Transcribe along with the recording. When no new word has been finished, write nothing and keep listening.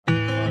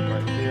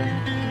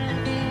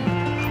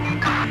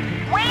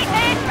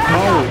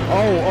Till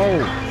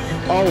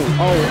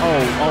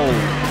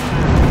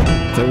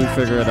we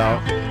figure it out,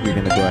 we're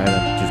gonna go ahead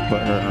and just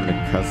put her under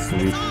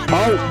custody.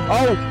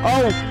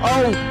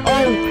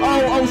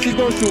 Oh, she's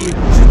gonna shoot me.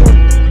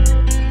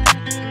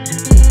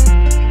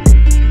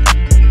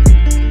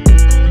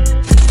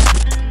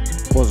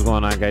 What's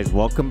going on, guys?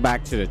 Welcome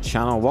back to the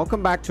channel.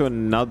 Welcome back to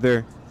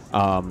another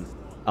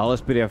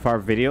LSPDFR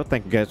video.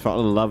 Thank you guys for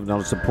all the love and all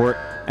the support.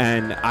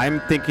 And I'm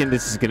thinking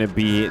this is gonna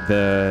be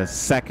the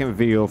second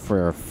video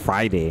for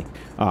Friday.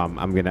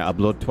 I'm gonna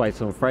upload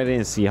twice on Friday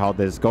and see how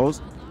this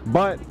goes.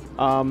 But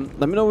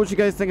let me know what you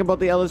guys think about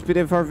the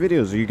LSPDFR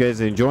videos. Are you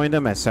guys enjoying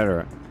them,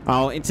 etc.?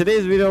 In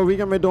today's video, we're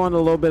gonna be doing a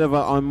little bit of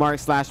a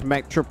unmarked /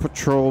 metro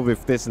patrol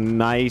with this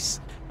nice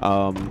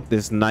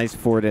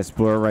Ford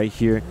Explorer right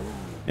here.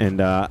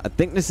 And I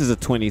think this is a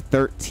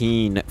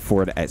 2013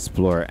 Ford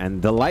Explorer,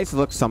 and the lights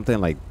look something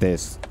like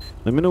this.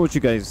 Let me know what you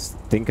guys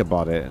think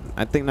about it.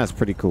 I think that's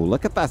pretty cool.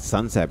 Look at that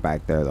sunset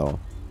back there, though.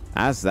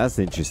 That's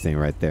interesting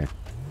right there.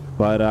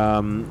 But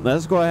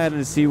let's go ahead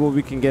and see what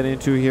we can get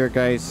into here,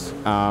 guys.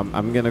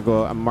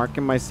 I'm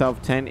marking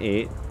myself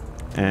 10-8,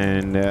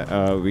 and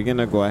we're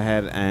gonna go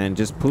ahead and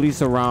just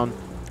police around,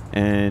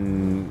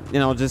 and you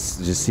know,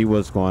 just see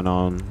what's going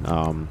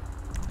on.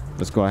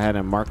 Let's go ahead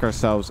and mark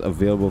ourselves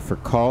available for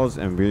calls,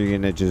 and we're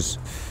gonna just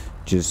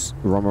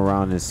roam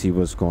around and see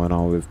what's going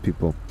on with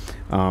people.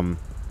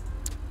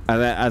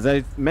 As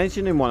I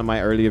mentioned in one of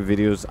my earlier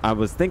videos, I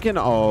was thinking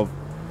of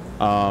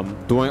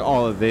doing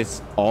all of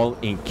this all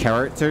in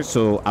character,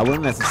 so I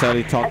wouldn't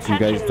necessarily talk to you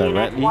guys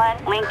directly,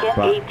 but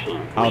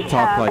I'll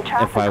talk like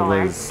if I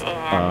was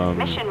a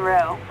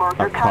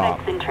cop.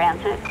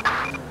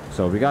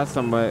 So we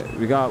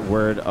got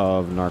word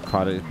of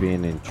narcotics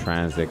being in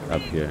transit up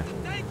here.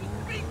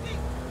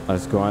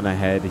 Let's go on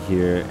ahead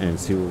here and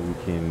see what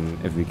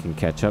if we can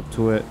catch up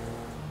to it.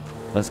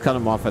 Let's cut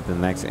them off at the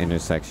next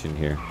intersection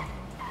here.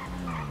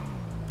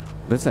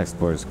 This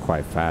Explorer is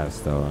quite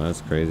fast though.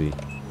 That's crazy.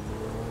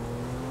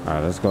 All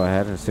right, let's go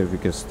ahead and see if we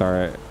can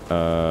start.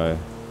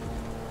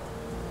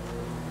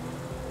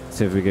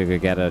 See if we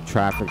could get a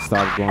traffic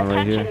stop going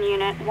right here. Attention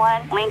Unit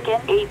 1,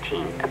 Lincoln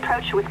 18.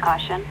 Approach with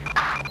caution.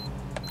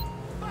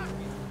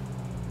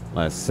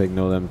 Let's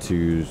signal them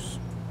to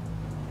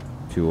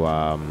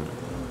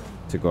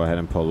go ahead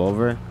and pull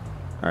over.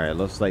 All right,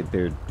 looks like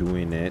they're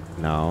doing it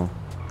now.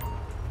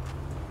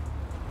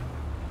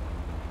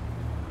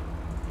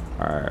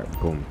 All right,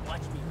 boom.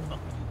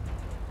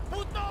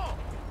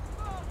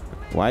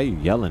 Why are you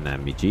yelling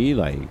at me, G?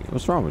 Like,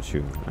 what's wrong with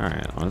you? All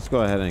right, let's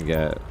go ahead and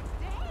get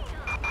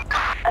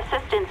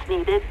assistance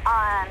needed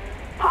on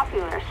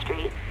Popular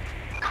Street.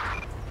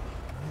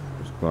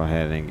 Let's go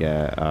ahead and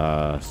get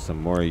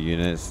some more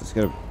units. Let's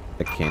get a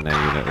K9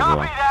 unit as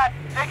well.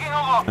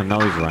 I know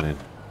he's running.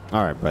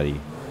 All right, buddy.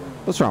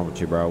 What's wrong with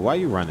you, bro? Why are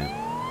you running?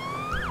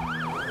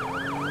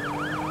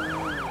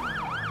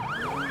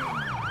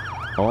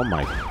 Oh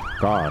my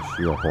gosh,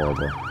 you're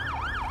horrible.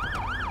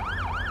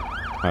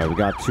 All right, we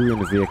got 2 in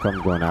the vehicle.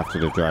 I'm going after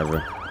the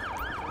driver.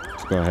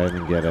 Let's go ahead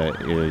and get a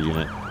air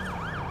unit.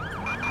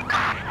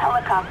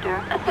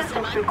 Helicopter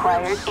assistance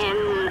required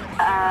in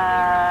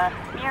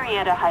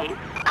Murrieta Heights.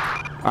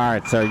 All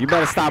right, sir. You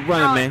better stop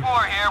running, man.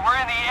 We're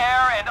in the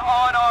air and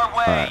on our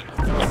way.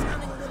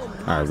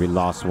 All right, we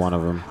lost one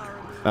of them.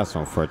 That's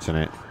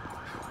unfortunate.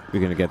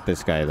 We're gonna get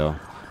this guy though.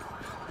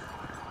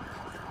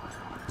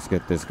 Let's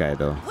get this guy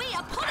though.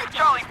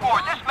 Charlie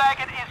 4, this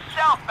maggot is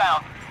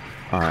southbound.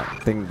 All right, I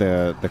think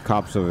the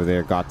cops over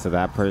there got to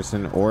that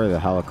person, or the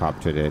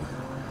helicopter did.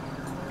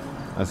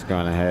 Let's go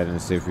on ahead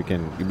and see if we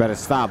can. You better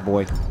stop,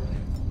 boy.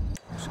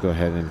 Let's go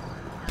ahead and.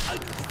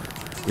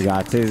 We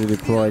got taser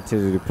deployed,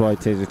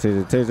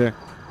 taser.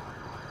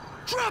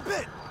 Drop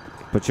it.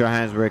 Put your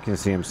hands where I can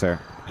see him, sir.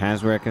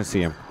 Hands where I can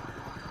see him.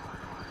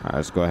 All right,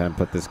 let's go ahead and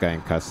put this guy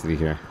in custody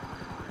here.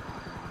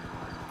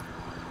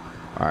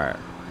 All right,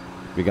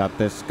 we got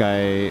this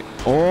guy.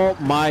 Oh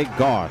my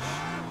gosh.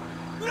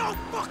 No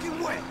fucking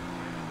way.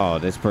 Oh,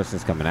 this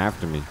person's coming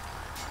after me.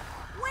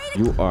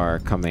 You are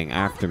coming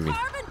after me.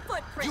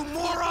 You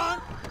moron.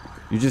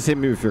 You just hit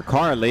me with your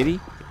car, lady.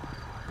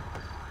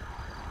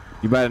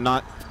 You better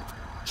not.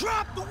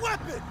 Drop the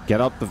weapon. Get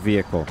out the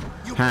vehicle.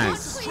 You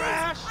hands.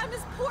 Trash. I'm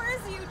as poor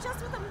as you,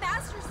 just with a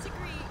master's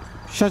degree.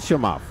 Shut your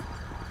mouth.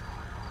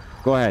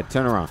 Go ahead,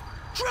 turn around.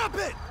 Drop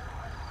it.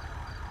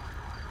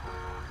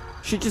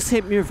 She just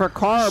hit me with her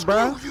car,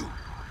 bro.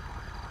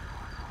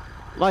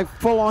 Like,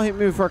 full on hit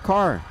me with her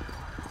car.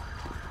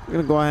 We're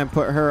gonna go ahead and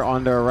put her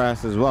under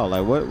arrest as well.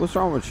 Like, what's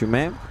wrong with you,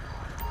 man?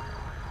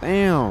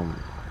 Damn.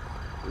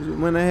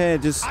 Went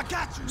ahead, just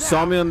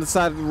saw me on the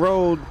side of the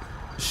road.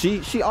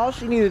 All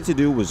she needed to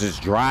do was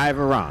just drive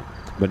around.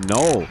 But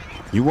no,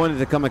 you wanted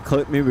to come and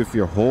clip me with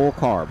your whole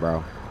car,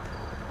 bro.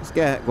 Let's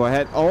go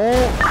ahead. Oh,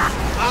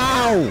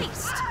 ow.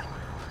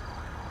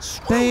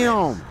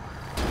 Damn.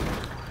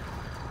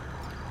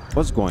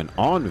 What's going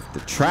on with the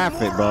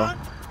traffic, bro?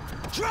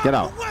 Get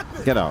out.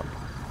 Get out.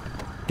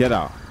 Get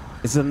out.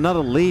 It's another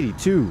lady,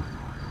 too.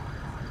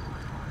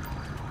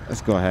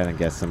 Let's go ahead and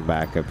get some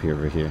backup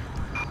over here.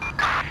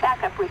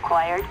 Backup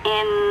required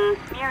in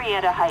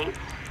Murrieta Heights.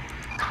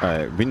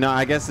 Alright, we know.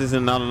 I guess there's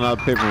not enough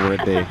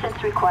paperwork there.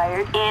 Assistance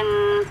required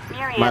in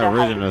Murrieta My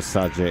original Heights.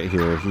 subject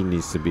here, he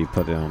needs to be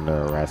put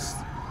under arrest.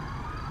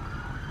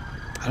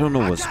 I don't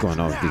know what's going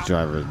on with these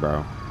drivers,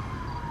 bro.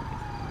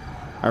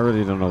 I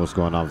really don't know what's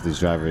going on with these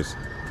drivers.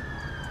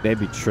 They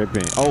be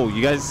tripping. Oh,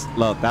 you guys,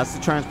 look, that's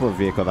the transport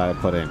vehicle that I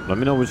put in. Let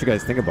me know what you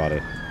guys think about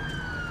it.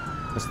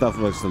 This stuff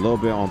looks a little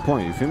bit on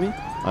point. You feel me?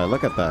 All right,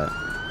 look at that.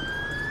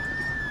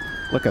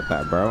 Look at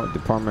that, bro.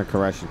 Department of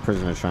Corrections,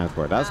 Prisoner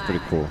Transport. That's pretty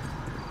cool.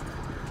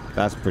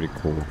 That's pretty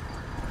cool.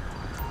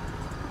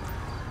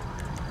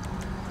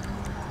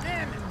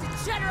 Damn it,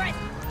 degenerate!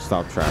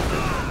 Stop traffic.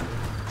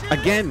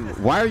 Again,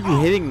 why are you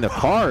hitting the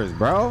cars,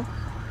 bro?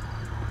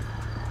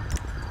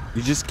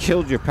 You just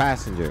killed your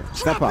passenger.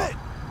 Step out.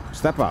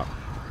 Step out.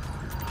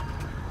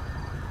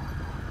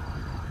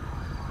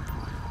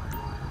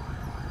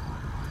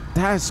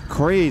 That's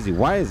crazy.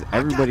 Why is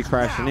everybody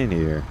crashing in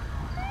here?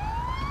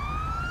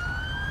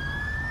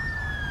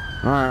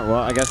 Alright,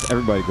 well, I guess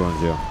everybody going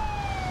to jail.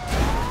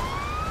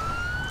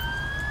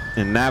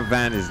 And that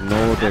van is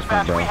no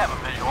different, bro.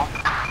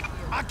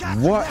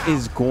 What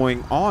is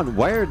going on?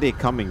 Why are they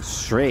coming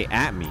straight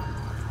at me?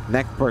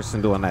 Next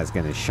person doing that is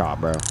getting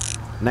shot, bro.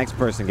 Next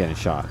person getting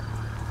shot.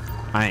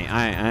 I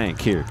ain't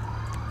cured.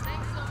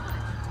 Thanks so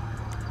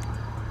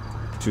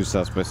much. 2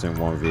 suspects in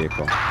 1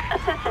 vehicle.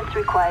 Assistance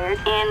required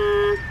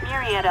in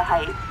Murrieta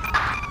Heights.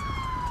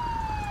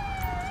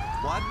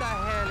 What the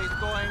hell is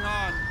going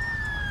on?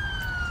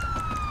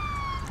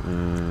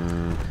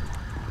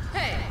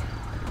 Hey,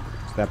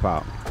 Step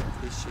out.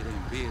 This shit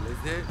ain't real,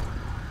 is it?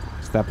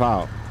 Step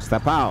out.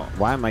 Step out.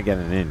 Why am I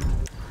getting in?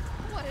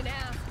 what an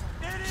ass.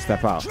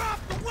 Step out. Drop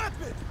the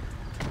weapon!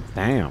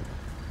 Damn.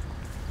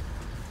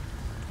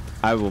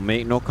 I will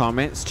make no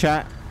comments,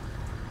 chat.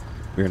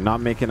 We're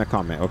not making a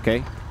comment,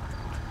 okay?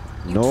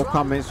 You No drunk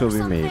comments will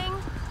or be made.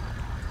 something?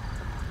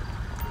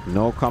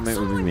 No comment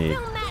will be Someone made.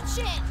 film that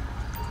shit.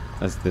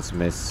 Let's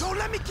dismiss. Don't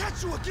let me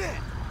catch you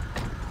again!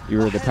 You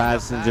were the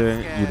passenger.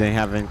 You didn't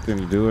have anything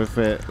to do with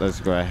it. Let's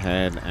go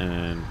ahead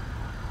and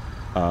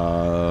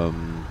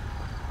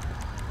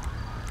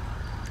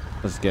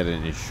let's get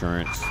an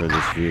insurance for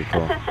this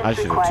vehicle. I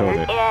should have told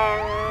Assistance it. required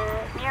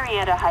in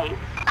Murrieta Heights.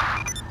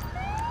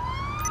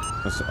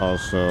 Let's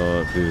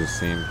also do the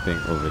same thing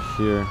over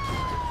here.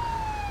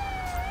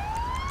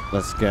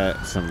 Let's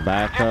get some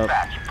backup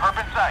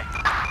Perfect site.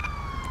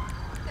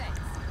 Thanks.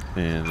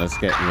 and let's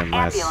get EMS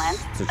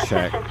Ambulance. to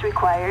check. Assistance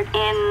required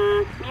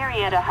in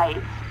Murrieta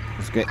Heights.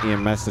 Let's get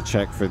EMS to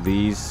check for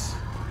these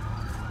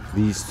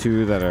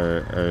 2 that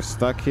are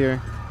stuck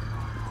here.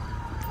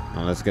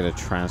 And let's get a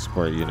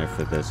transport unit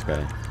for this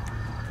guy.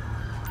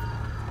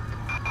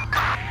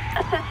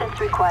 Assistance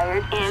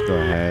required in Let's go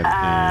ahead and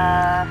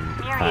pat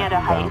Murrieta him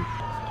down. Heights.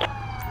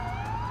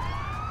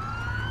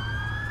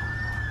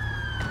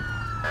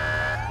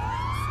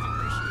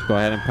 Go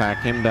ahead and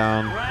pack him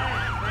down.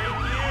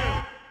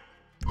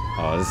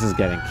 Oh, this is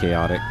getting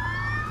chaotic.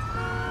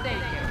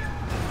 Thank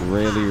you.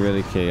 Really,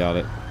 really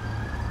chaotic.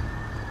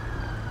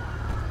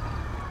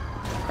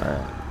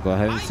 Alright, go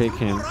ahead and take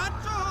him.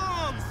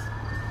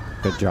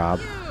 Good job.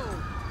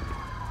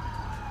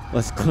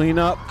 Let's clean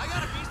up. I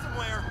gotta be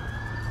somewhere.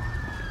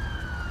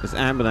 This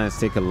ambulance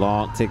took a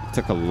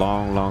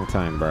long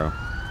time, bro.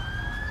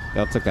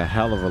 Y'all took a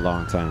hell of a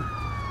long time.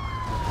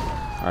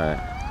 Alright.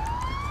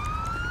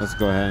 Let's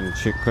go ahead and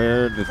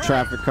clear the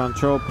traffic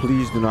control.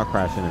 Please do not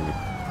crash into me.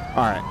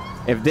 Alright.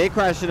 If they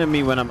crash into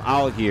me when I'm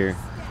out here,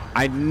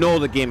 I know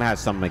the game has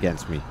something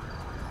against me.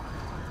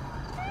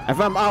 If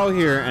I'm out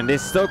here and they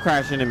still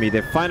crash into me,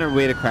 they find a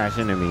way to crash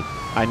into me,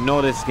 I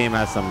know this game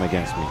has something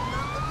against me.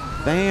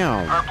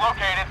 Damn. Herb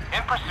located.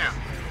 In pursuit.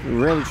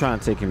 Really trying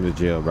to take him to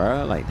jail,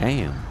 bro. Like,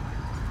 damn.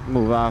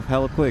 Move off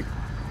hella quick.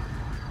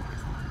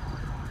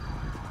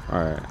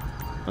 Alright.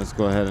 Let's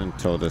go ahead and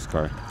tow this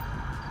car.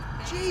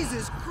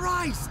 Jesus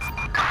Christ!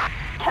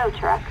 Tow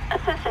truck.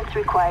 Assistance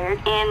required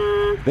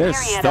in They're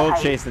Murrieta still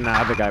Heights. chasing the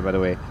other guy, by the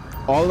way.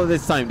 All of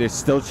this time, they're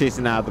still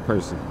chasing the other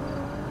person.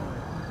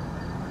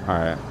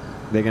 Alright.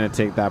 They're going to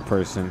take that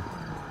person.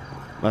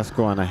 Let's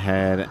go on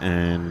ahead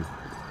and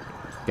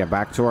get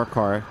back to our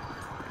car.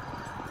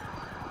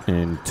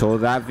 And tow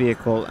that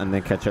vehicle and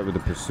then catch up with the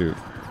pursuit.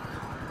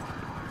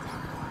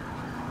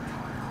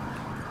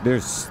 They're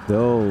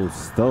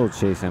still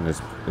chasing this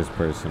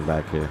person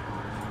back here.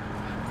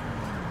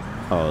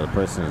 Oh, the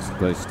person is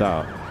glitched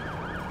out.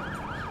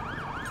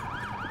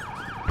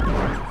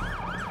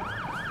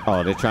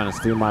 Oh, they're trying to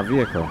steal my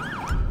vehicle.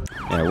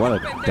 Yeah, what a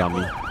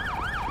dummy.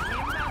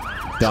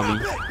 Dummy.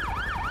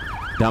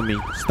 Dummy.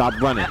 Stop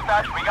running.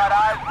 Dispatch, we got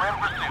eyes. We're in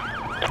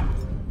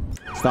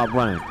pursuit. Stop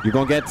running. You're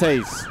gonna get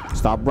tased.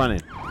 Stop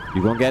running.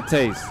 You're gonna get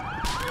tased.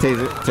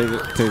 Taser, taser,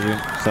 taser.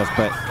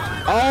 Suspect.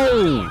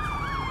 Oh!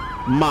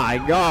 My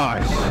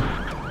gosh.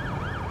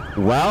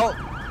 Well,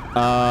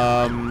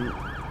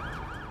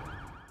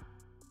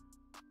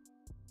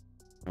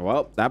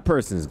 well, that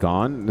person's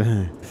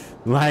gone.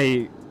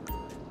 Like,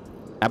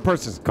 that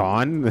person's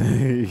gone.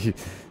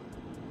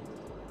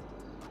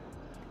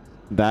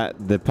 that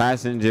the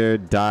passenger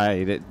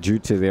died due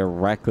to their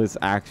reckless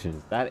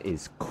actions. That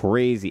is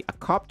crazy. A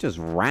cop just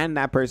ran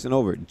that person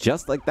over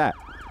just like that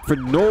for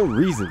no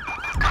reason.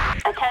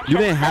 Attention, You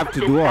didn't have to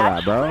do all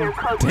that, bro. clear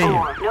code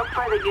Damn. 4. No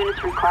further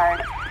units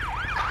required.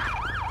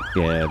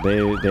 Yeah, they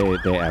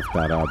effed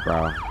that up,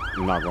 bro.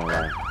 I'm not gonna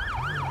lie.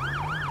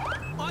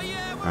 Oh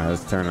yeah. All right,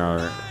 let's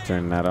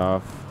turn that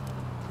off.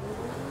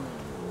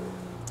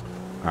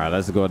 All right,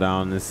 let's go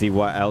down and see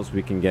what else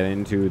we can get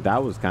into.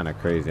 That was kind of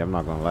crazy. I'm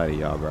not gonna lie to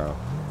y'all, bro.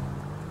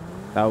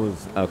 That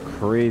was a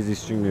crazy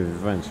string of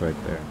events right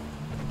there.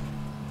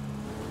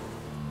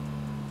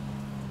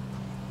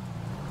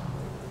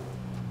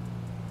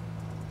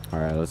 All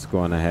right, let's go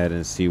on ahead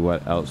and see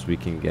what else we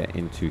can get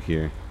into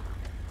here.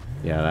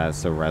 Yeah,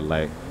 that's a red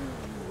light.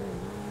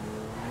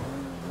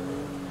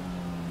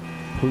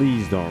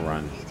 Please don't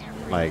run.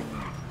 Like,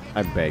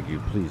 I beg you,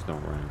 please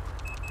don't run.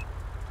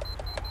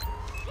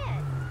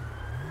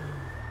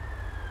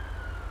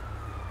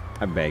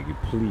 I beg you,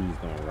 please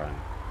don't run.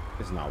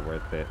 It's not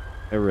worth it.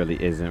 It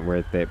really isn't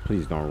worth it.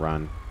 Please don't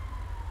run.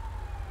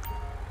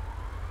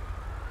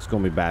 It's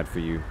gonna be bad for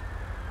you.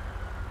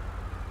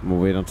 I'm gonna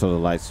wait until the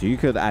light. So you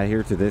could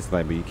adhere to this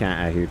light, but you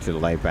can't adhere to the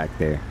light back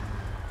there.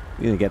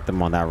 You're gonna get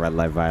them on that red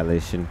light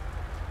violation.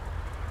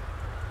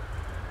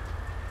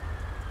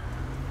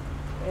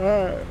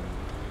 Alright.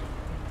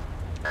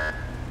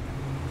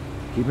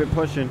 Keep it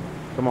pushing.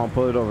 Come on,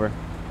 pull it over.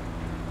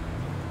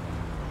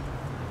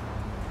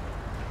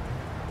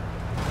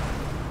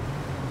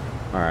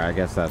 Alright, I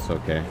guess that's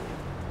okay.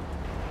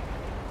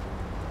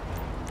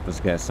 Let's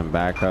get some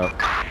backup.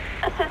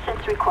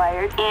 Assistance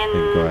required in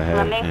And go ahead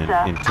La and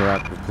Mesa.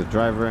 interact with the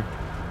driver.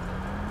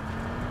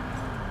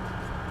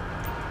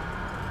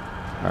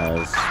 Alright,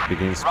 let's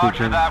begin Roger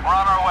speaking. that. We're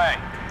on our way.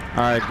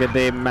 Alright, good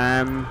day,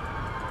 ma'am.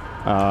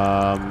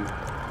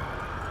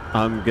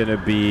 I'm gonna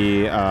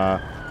be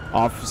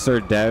Officer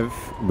Dev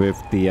with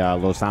the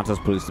Los Santos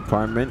Police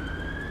Department.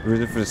 The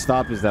reason for the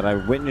stop is that I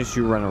witnessed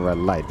you run a red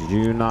light. Did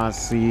you not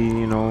see, did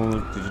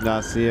you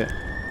not see it?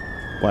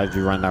 Why did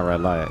you run that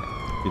red light?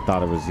 You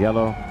thought it was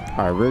yellow?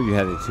 Alright, where are you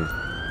headed to?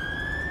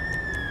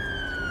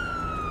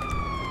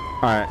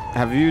 Alright,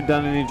 have you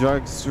done any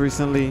drugs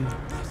recently?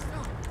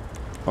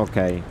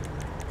 Okay.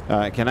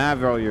 Can I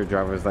have all your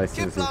driver's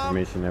license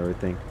information and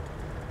everything?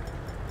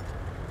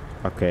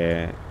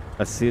 Okay.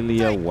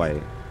 Acelia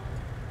White.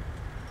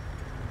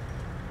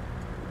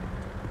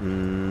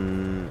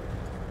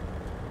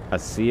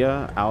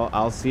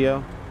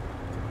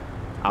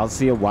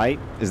 Alcia White?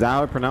 Is that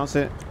how I pronounce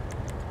it?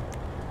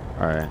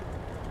 Alright.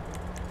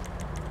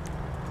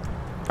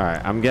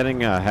 Alright, I'm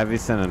getting a heavy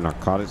scent of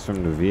narcotics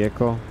from the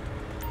vehicle.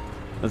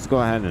 Let's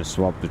go ahead and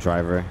swap the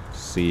driver.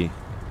 See.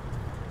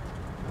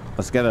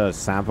 Let's get a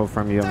sample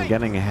from you. I'm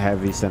getting a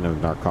heavy scent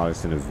of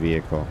narcotics in the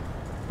vehicle.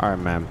 Alright,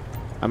 ma'am.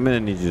 I'm gonna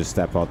need you to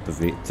step out the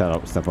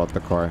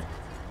car.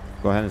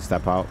 Go ahead and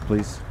step out,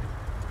 please.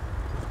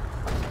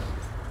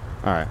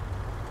 Alright.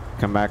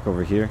 Come back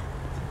over here.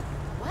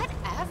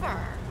 Whatever.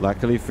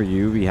 Luckily for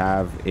you, we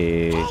have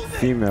a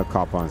female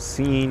cop on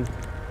scene.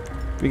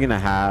 We're gonna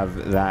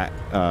have that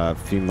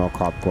female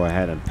cop go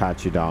ahead and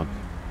pat you down.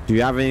 Do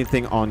you have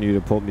anything on you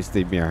to put me,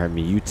 state me, or hurt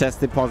me? You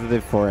tested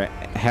positive for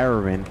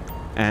heroin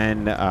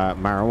and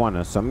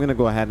marijuana, so I'm gonna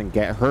go ahead and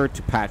get her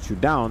to pat you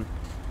down,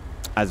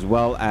 as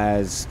well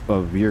as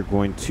we're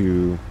going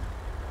to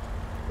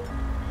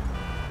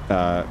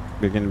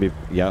we're gonna be,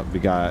 yep,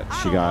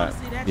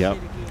 yep.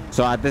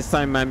 So at this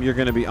time, ma'am, you're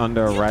gonna be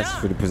under arrest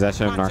for the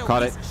possession of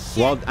narcotics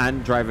while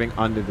and driving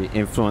under the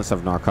influence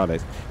of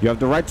narcotics. You have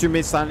the right to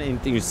remain silent.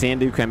 Anything you're saying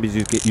that you can be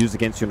used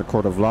against you in the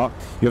court of law.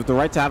 You have the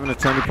right to have an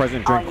attorney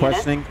present during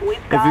questioning.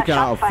 If you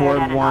cannot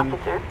afford one,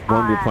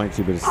 won't be appointed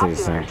to you by the state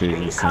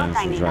sanctuary and sentence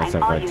and rights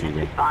have right to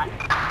you.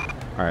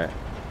 All right,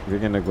 we're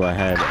gonna go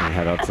ahead and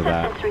head up to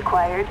that. Assistance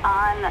required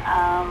on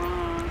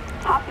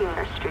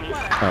Popular Street.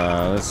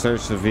 Let's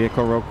search the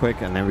vehicle real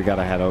quick, and then we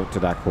gotta head out to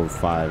that code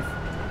 5.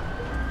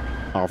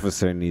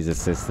 Officer needs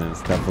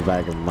assistance. Duffel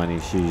bag of money.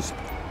 She's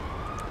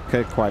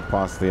could quite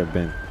possibly have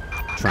been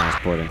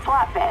transporting.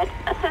 Flatbed.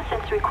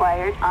 Assistance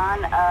required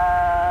on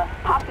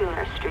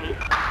Popular Street.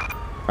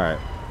 All right.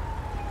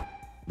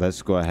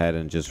 Let's go ahead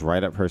and just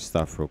write up her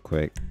stuff real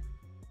quick.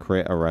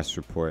 Create arrest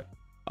report.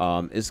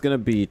 It's gonna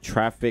be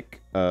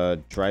traffic,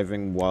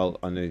 driving while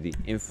under the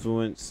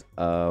influence,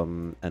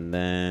 and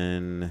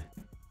then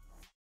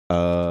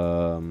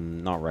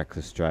not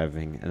reckless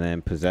driving, and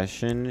then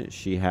possession.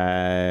 She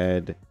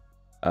had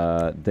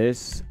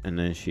this, and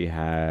then she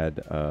had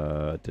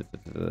the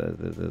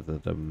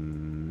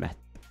meth.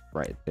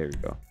 Right, there we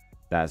go.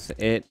 That's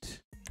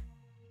it.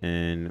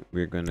 And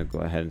we're gonna go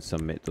ahead and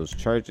submit those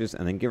charges,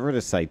 and then give her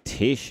the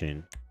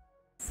citation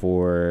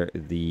for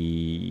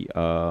the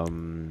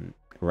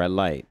red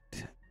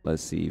light.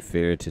 Let's see.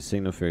 Failure to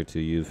signal, failure to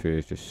use,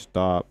 failure to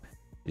stop.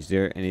 Is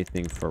there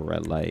anything for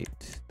red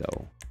light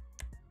though?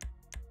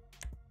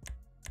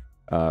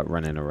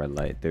 Running a red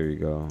light. There you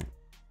go.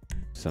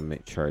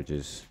 Submit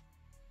charges.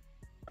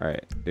 All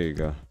right, there you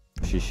go.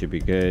 She should be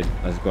good.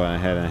 Let's go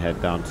ahead and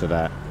head down to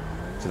that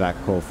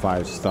code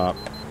 5 stop.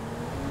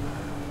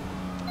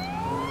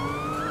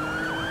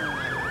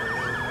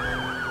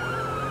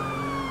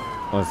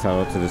 Let's head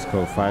over to this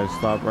code 5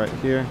 stop right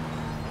here.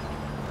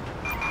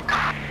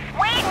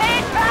 We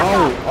need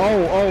backup!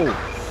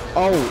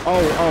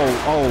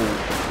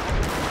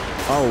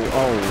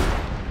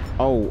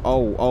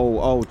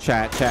 Oh,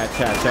 chat,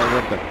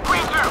 what the?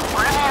 Green 2,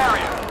 we're in the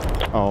area.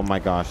 Oh my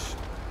gosh.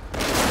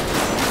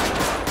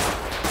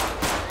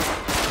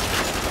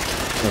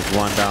 There's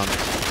one down.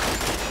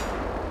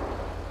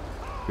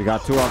 We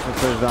got 2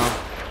 officers down.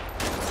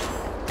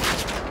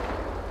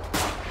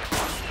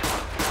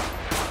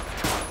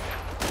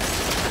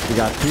 We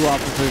got 2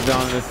 officers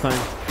down this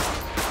time.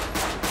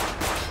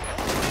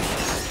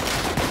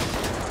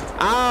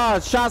 Ah,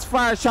 shots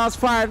fired.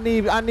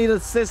 I need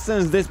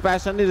assistance,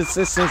 dispatch. I need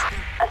assistance.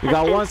 We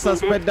got 1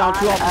 suspect down,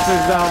 2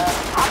 officers down.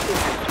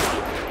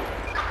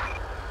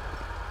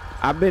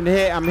 I've been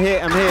hit. I'm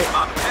hit. I'm 10-8.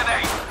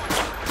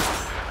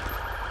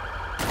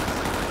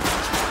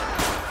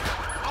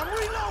 I'm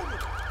reloading.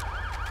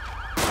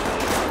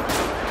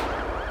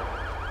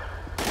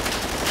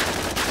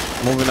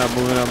 Moving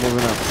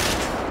up.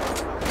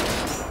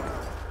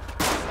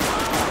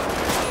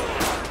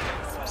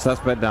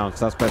 Suspect down.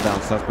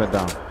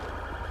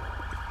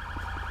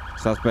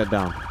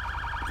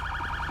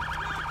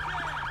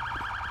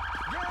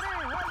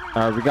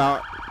 All right,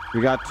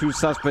 we got 2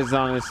 suspects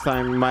down this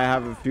time. We might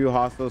have a few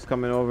hostiles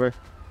coming over.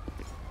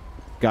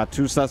 Got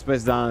 2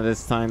 suspects down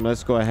this time.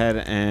 Let's go ahead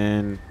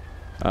and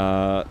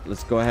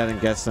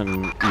get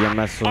some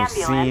EMS on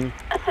scene.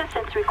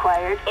 Assistance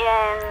required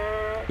in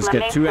Let's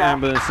get 2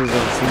 ambulances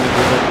on scene.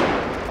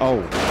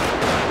 Oh,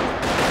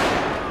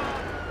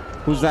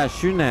 who's that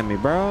shooting at me,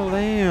 bro?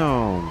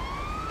 Damn.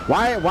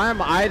 Why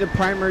am I the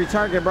primary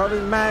target, bro?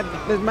 There's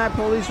mad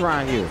police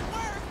around here.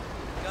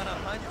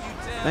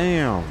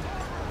 Damn.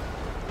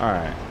 All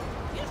right.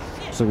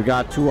 So we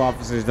got 2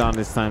 officers down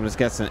this time. Let's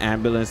get some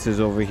ambulances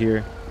over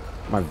here.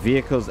 My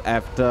vehicle's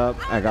effed up.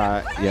 I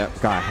got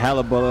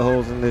hella bullet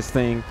holes in this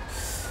thing.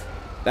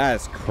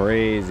 That's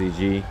crazy,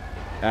 G.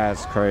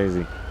 That's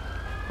crazy.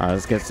 All right,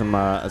 let's get some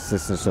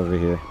assistance over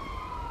here.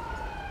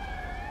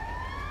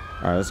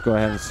 All right, let's go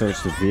ahead and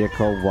search the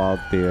vehicle while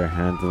they're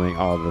handling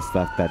all the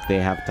stuff that they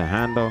have to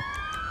handle.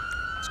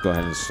 Let's go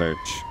ahead and search.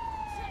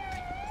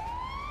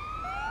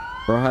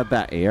 Bro had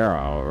that AR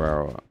out,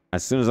 bro.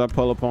 As soon as I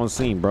pull up on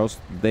scene, bro,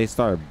 they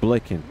started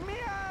blicking.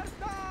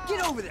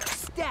 Get over there,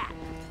 stat.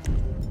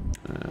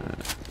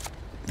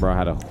 Bro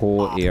had a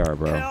whole AR,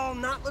 bro. Hell,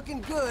 not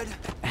looking good.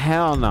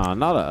 Hell no,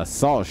 not an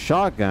assault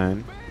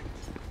shotgun.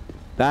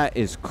 That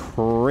is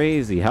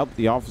crazy. Help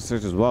the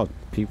officers as well.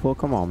 People,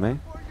 come on, man.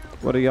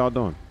 What are y'all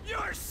doing?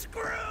 You're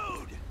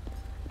screwed.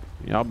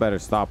 Y'all better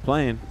stop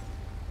playing.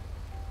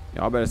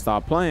 I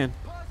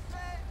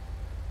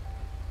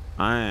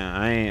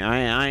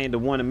ain't the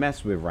one to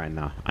mess with right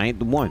now. I ain't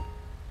the one.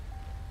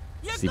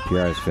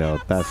 CPR has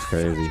failed. That's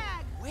crazy.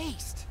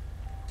 Waste.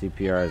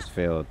 CPR has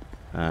failed.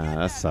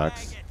 That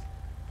sucks.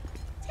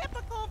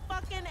 Typical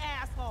fucking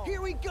asshole.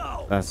 Here we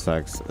go. That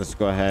sucks. Let's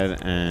go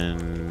ahead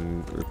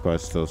and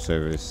request tow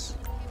service.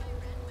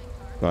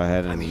 Go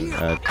ahead and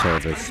tow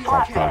this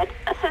cop car.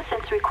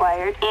 Assistance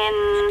required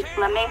in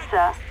La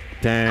Mesa.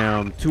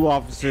 Damn, 2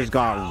 officers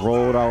got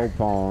rolled up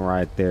on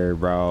right there,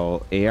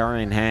 bro. AR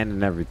in hand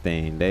and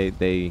everything.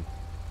 Damn,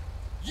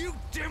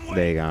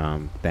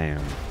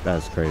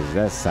 that's crazy.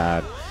 That's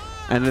sad.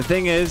 And the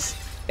thing is,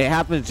 it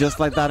happens just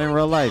like that in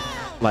real life.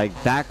 Like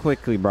that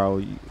quickly,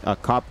 bro. A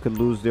cop could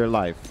lose their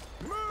life.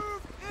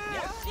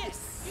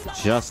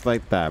 Just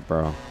like that,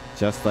 bro.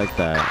 Just like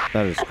that.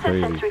 That is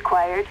crazy. Assistance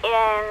required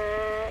in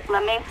La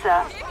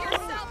Mesa.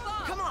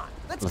 Come on,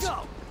 let's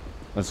go.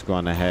 Let's go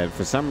on ahead.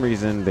 For some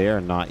reason, they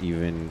are not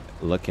even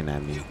looking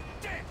at me.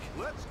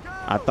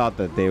 I thought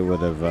that they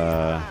would have.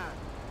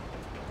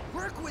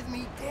 Work with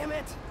me, damn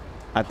it.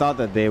 I thought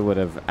that they would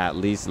have at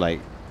least like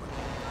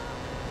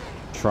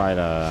tried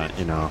to,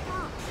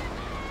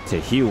 to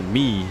heal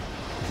me. You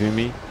feel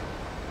me?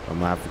 I'm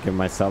gonna have to give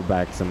myself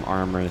back some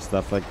armor and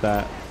stuff like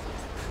that.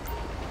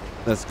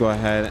 Let's go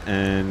ahead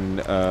and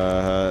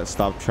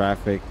stop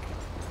traffic.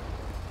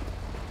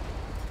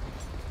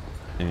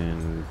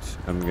 And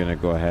I'm gonna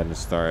go ahead and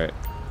start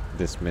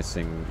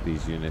dismissing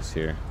these units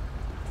here.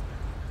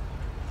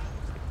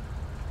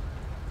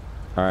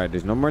 All right,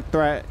 there's no more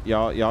threat.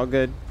 Y'all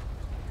good?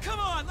 Come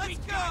on, let's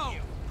go.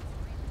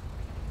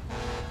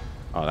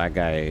 Oh, that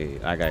guy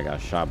got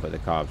shot by the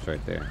cops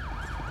right there.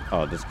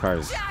 Oh, this car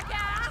is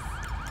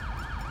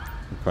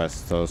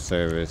request tow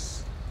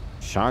service.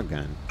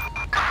 Shotgun.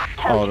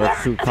 Oh,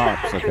 that's 2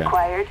 cops. Okay.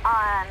 Required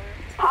on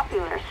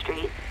Popular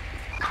Street.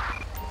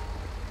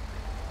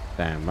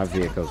 Damn, my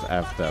vehicle's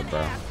effed up,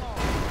 bro.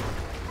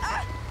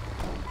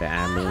 The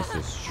ambulance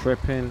is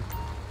tripping.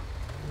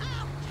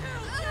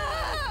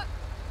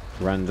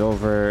 Runs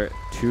over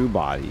 2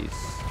 bodies.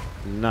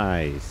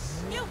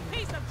 Nice. You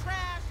piece of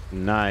trash.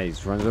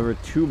 Nice. Runs over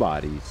 2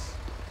 bodies.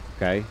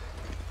 Okay.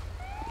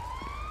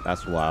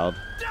 That's wild.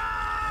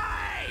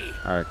 Die!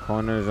 Alright,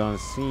 corners on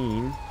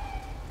scene.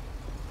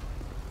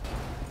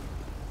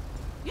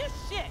 You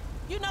shit.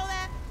 You know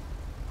that?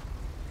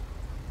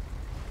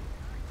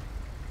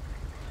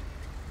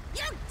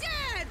 You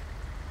dead!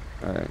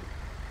 Alright.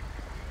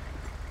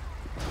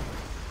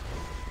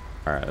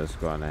 All right, let's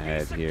go on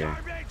ahead here.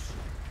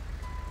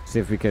 See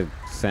if we could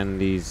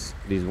send these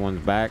ones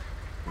back.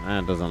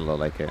 It doesn't look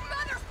like it.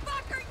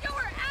 Motherfucker,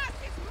 your ass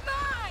is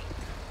mine!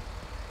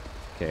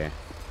 Okay.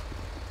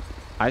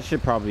 I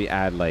should probably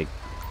add like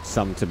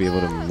something to be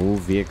able to move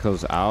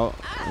vehicles out.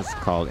 It's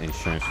called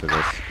insurance for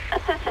this.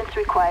 Assistance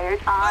required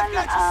on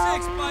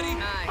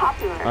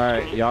Popular All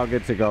right, Street. y'all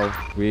good to go.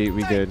 We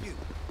good.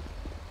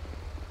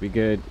 We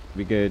good.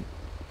 We good.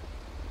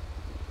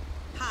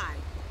 Hi.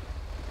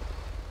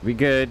 We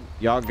good.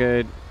 Y'all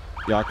good.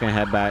 Y'all can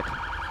head back.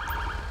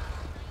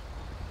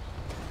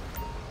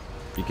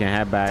 You can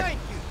head back. Thank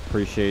you.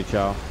 Appreciate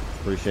y'all.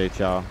 Appreciate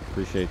y'all.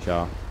 Appreciate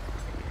y'all.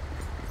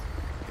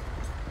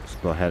 Let's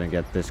go ahead and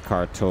get this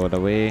car towed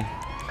away.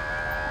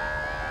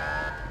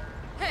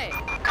 Hey.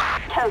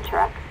 Tow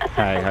truck.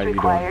 Hi, how Assistance you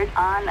required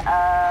on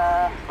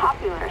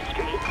Popular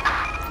Street.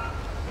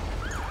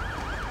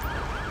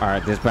 All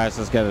right, dispatch,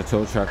 let's get a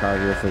tow truck out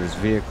here for this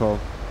vehicle. All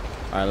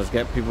right, let's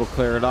get people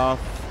cleared off.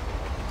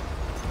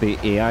 The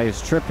AI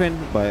is tripping,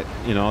 but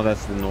you know,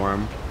 that's the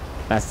norm.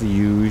 That's the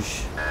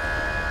huge.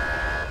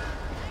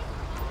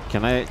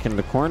 Can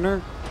the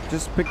coroner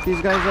just pick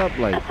these guys up?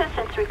 Like,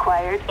 Assistance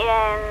required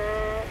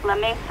in La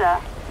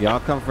Mesa. y'all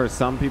come for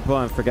some people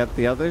and forget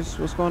the others?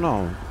 What's going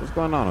on? What's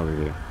going on over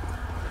here?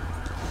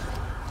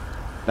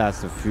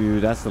 That's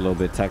a little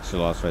bit texture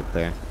loss right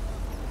there.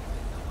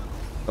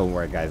 Don't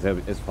worry, guys.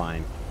 It's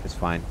fine. It's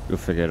fine. We'll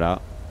figure it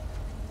out.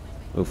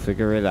 We'll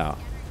figure it out.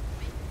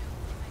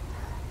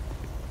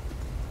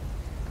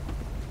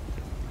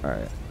 All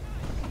right.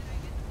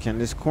 Can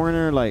this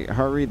corner like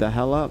hurry the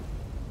hell up?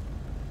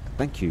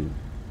 Thank you.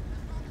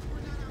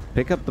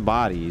 Pick up the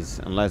bodies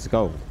and let's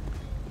go.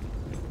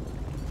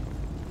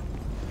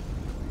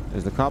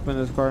 Is the cop in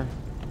this car?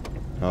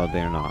 Oh,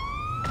 they're not.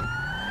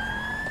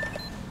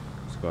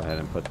 Let's go ahead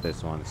and put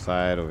this one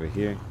side over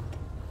here.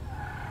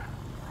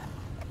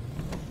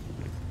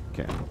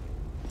 Okay.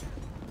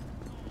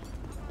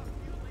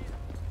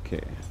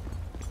 Okay.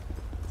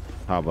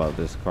 How about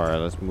this car?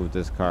 Let's move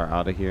this car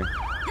out of here.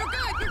 You're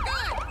good, you're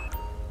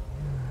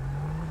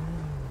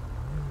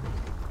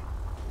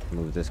good!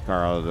 Move this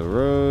car out of the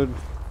road.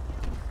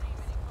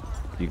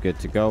 You good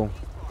to go?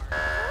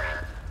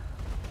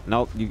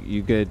 Nope,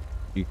 you good.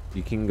 You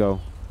can go.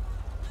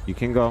 You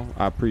can go.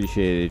 I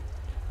appreciate it.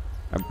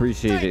 I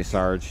appreciate it,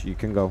 Sarge. You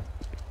can go.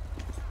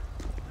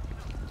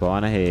 Go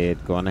on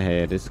ahead. Go on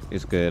ahead. It's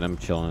good. I'm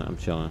chilling. I'm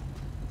chilling.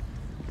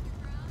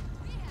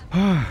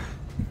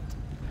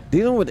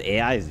 Dealing with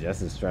AI is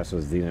just as stressful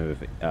as dealing with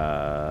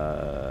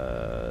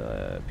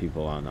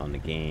people on the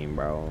game,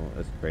 bro.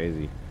 That's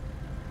crazy.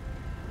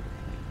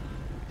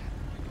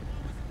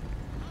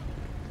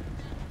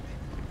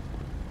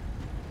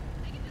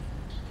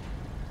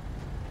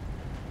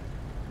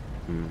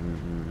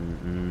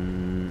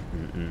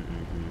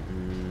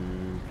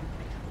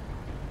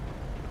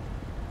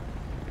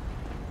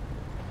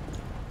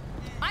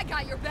 I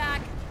got your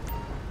back!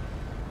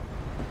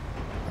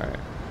 Alright.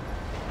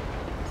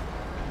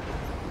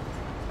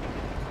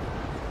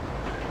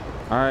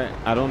 Alright,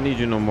 I don't need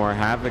you no more.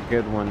 Have a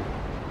good one.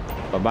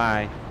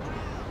 Bye-bye.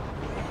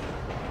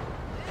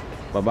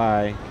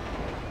 Bye-bye.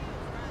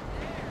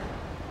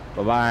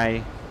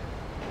 Bye-bye.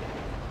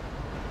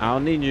 I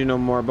don't need you no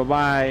more.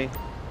 Bye-bye.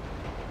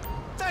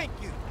 Thank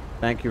you!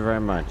 Thank you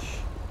very much.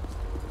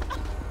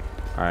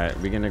 Alright,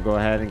 we're gonna go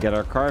ahead and get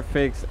our car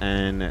fixed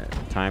and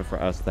time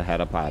for us to head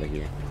up out of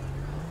here.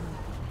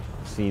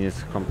 Scene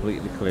is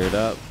completely cleared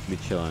up. Be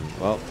chilling.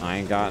 Well, I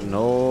ain't got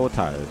no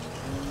tires.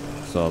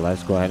 So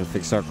let's go ahead and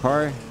fix our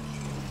car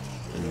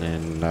and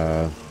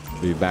then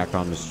be back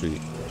on the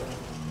street.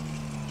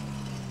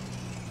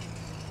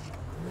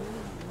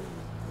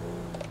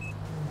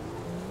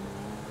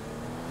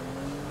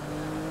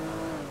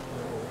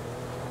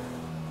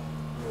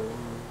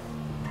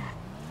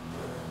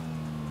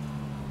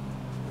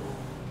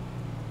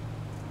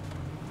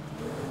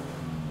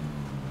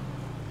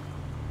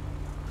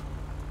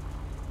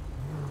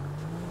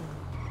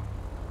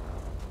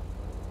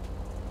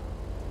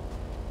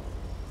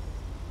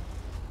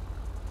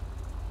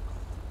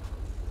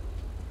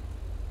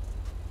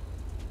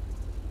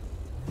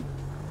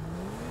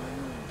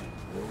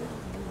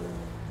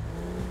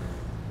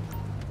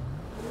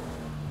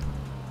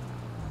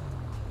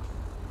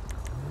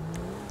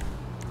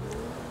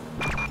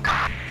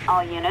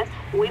 All units,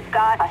 we've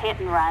got a hit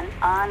and run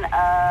on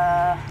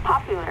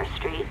Popular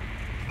Street.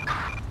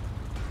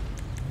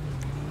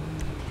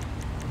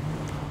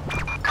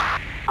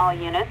 All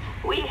units,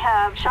 we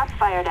have shots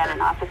fired at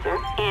an officer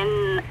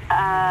in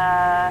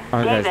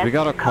Alright guys, we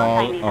got a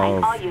call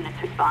of all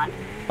units respond.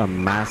 a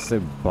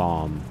massive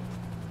bomb.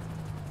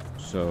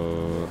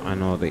 So I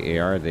know the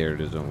AR there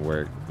doesn't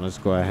work. Let's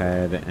go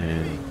ahead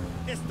and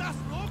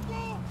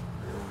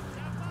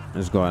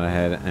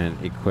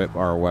equip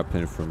our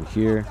weapon from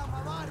here.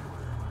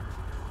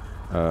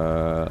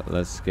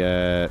 Let's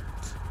get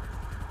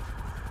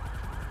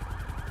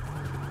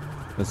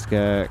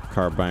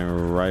carbine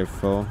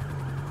rifle.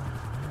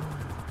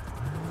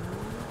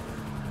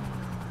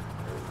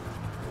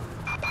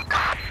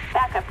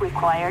 Backup required.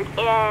 required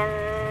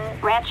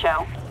in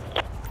Rancho.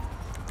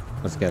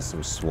 Let's get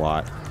some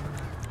SWAT.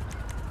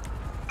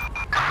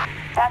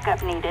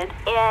 Backup needed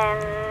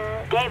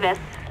in Davis.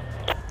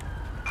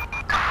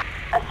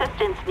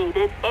 Assistance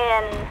needed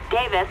in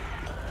Davis.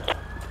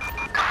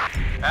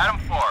 Adam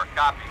 4,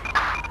 copy.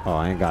 Oh,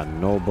 I ain't got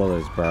no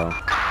bullets, bro.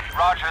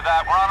 Roger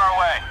that, we're on our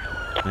way.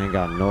 I ain't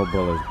got no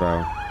bullets,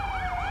 bro.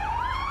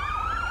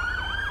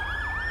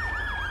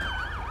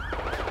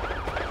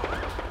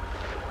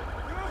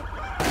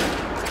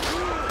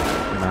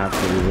 I'm gonna have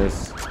to do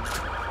this.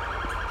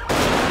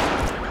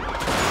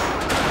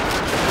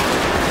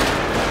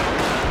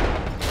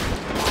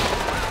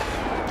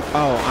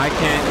 Oh, I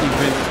can't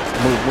even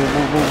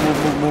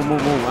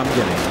move. I'm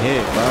getting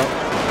hit, bro.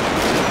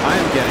 I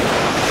am getting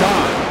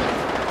shot.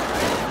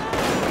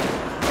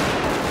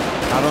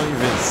 I don't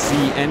even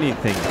see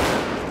anything.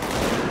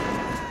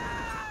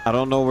 I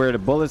don't know where the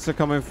bullets are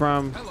coming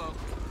from. Hello.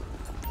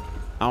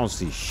 I don't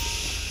see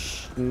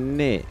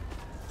shit.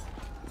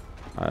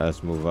 All right,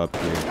 let's move up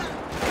here.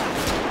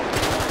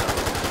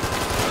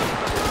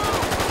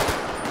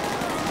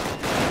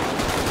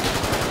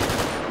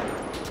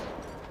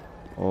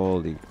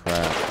 Holy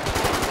crap.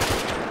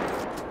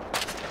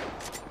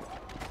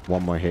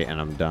 One more hit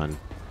and I'm done.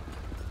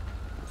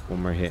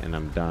 One more hit and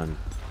I'm done.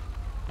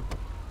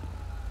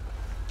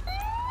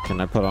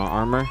 Can I put on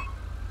armor?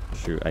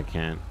 Shoot, I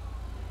can't.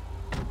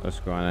 Let's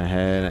go on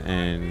ahead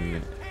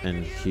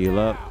and heal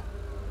up.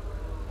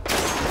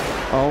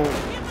 Oh.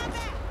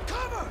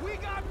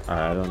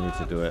 Alright, I don't need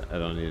to do it. I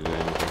don't need to do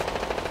anything.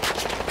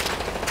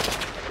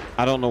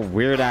 I don't know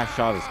where that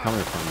shot is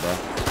coming from, bro.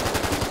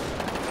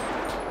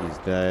 He's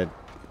dead.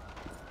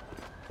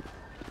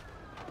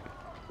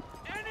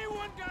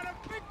 Anyone got a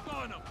fix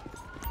on him?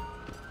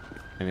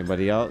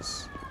 Anybody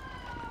else?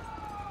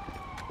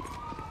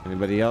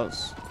 Anybody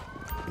else?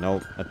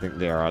 Nope, I think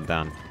they are all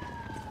down.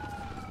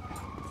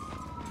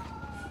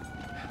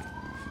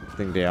 I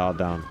think they are all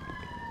down.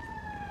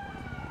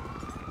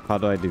 How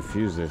do I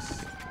defuse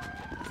this?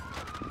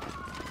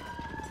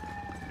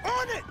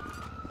 On it!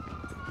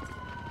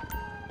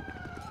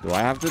 Do I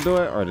have to do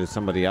it or does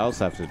somebody else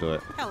have to do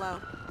it? Hello.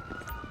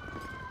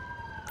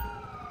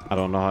 I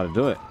don't know how to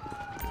do it.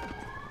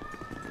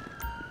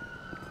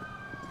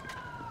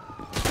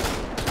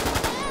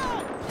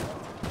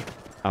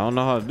 I don't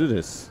know how to do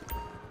this.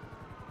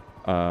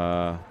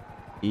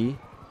 E.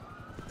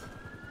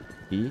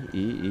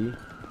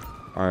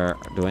 Or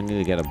do I need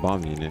to get a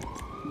bomb unit?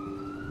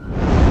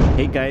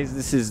 Hey guys,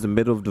 this is the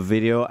middle of the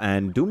video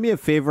and do me a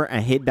favor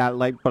and hit that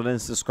like button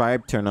and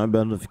subscribe, turn on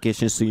bell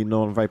notifications so you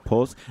know if I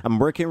post. I'm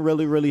working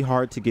really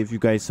hard to give you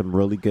guys some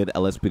really good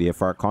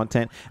LSPDFR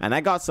content and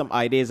I got some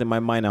ideas in my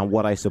mind on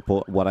what I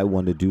support, what I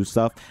want to do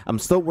stuff. I'm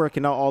still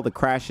working out all the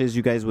crashes.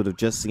 You guys would have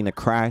just seen a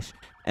crash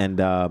and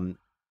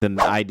then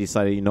I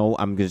decided, you know,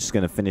 I'm just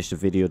gonna finish the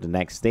video the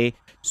next day.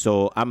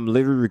 So I'm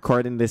literally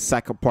recording this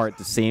second part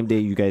the same day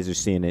you guys are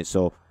seeing it.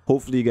 So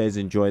hopefully you guys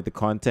enjoyed the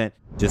content.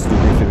 Just do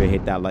me a favor,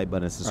 hit that like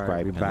button and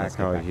subscribe. Right, back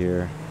out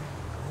here.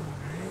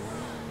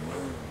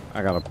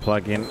 I gotta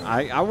plug in.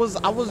 I was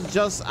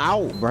just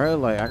out, bro.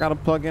 Like I gotta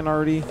plug in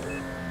already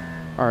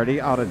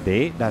out of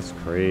date. That's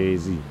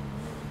crazy.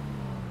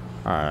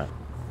 All right,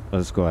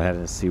 let's go ahead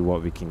and see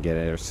what we can get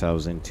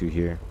ourselves into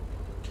here.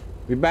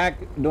 We're back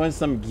doing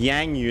some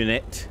gang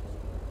unit.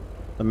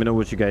 Let me know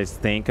what you guys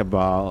think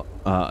about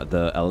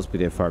the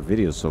LSPDFR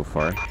videos so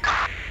far.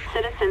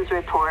 Citizens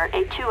report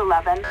a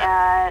 211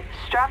 at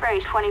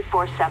Strawberry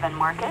 24/7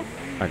 Market.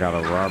 I got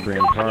a robbery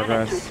in Units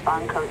progress.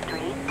 respond code 3.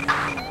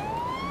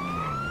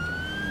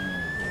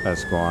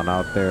 Let's go on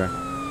out there.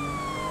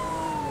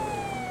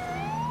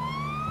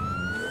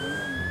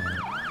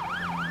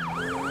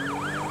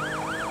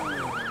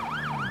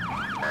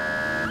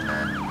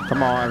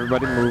 Come on,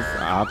 everybody move.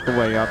 Out the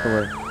way, out the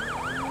way.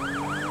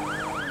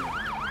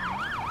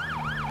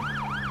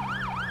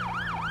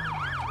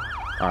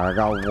 Alright, I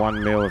got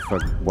 1 mil with a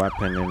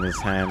weapon in his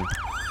hand.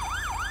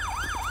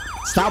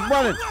 Stop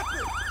running!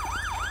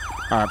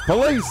 Alright,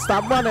 police,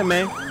 stop running,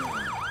 man.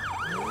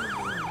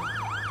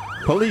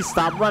 Police,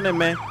 stop running,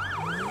 man.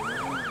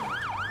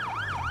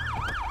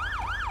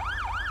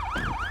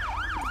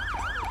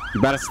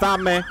 You better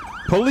stop, man.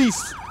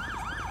 Police!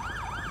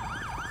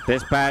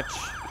 Dispatch.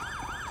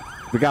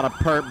 We got a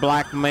pert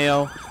black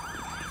male,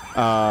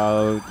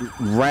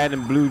 red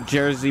and blue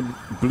jersey,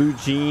 blue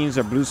jeans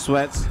or blue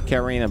sweats,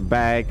 carrying a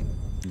bag,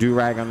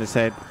 do-rag on his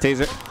head.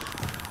 Taser,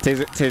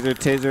 taser, taser,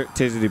 taser,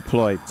 taser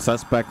deployed.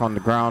 Suspect on the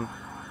ground,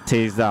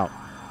 tased out.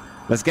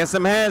 Let's get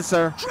some hands,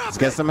 sir. Let's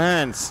get some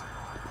hands.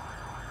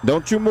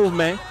 Don't you move,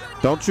 man.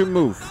 Don't you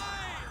move.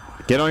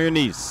 Get on your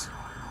knees.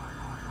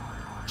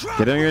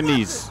 Get on your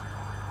knees.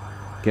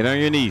 Get on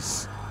your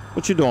knees.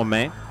 What you doing,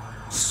 man?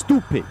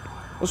 Stupid.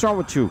 What's wrong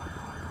with you?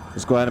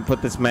 Let's go ahead and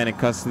put this man in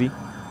custody.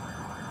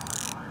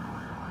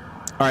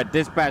 All right,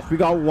 dispatch. We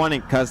got 1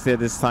 in custody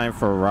this time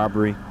for a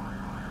robbery.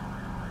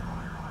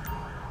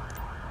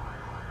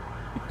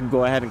 You can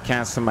go ahead and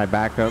cancel my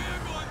backup.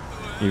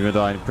 Even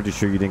though I'm pretty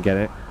sure you didn't get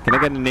it. Can I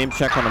get a name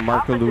check on the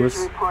Marco Lewis?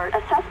 Report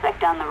a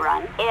suspect on the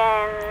run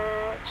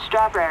in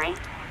Strawberry.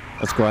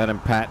 Let's go ahead and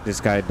pat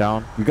this guy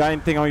down. You got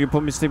anything on you?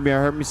 Put me, stick me,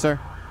 or hurt me, sir?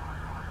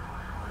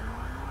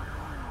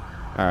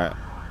 Alright.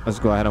 Let's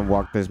go ahead and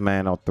walk this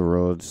man out the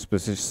road.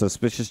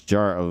 Suspicious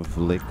jar of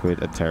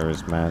liquid, a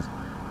terrorist mask.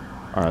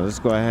 Alright, let's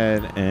go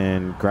ahead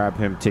and grab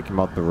him, take him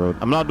out the road.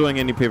 I'm not doing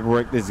any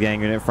paperwork this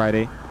gang unit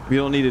Friday. We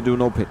don't need to do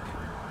no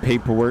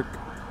paperwork.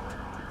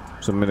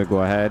 So I'm going to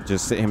go ahead,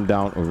 just sit him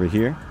down over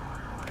here.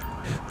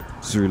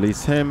 Just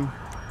release him.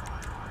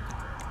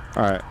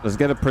 Alright, let's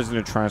get a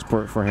prisoner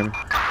transport for him.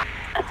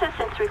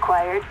 Assistance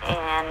required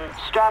in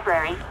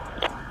Strawberry.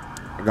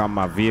 I got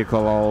my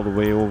vehicle all the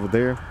way over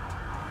there.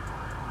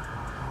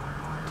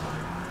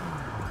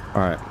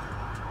 Alright.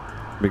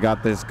 We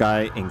got this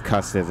guy in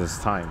custody this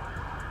time.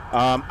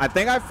 I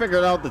think I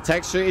figured out the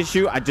texture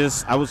issue.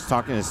 I was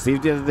talking to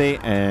Steve the other day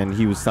and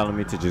he was telling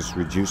me to just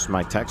reduce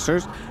my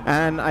textures,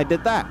 and I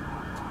did that.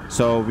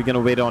 So we're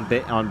gonna wait on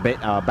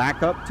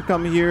backup to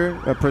come here,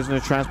 a prisoner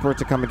transport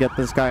to come and get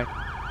this guy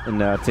and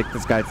take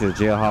this guy to the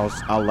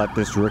jailhouse. I'll let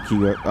this rookie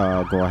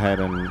go ahead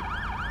and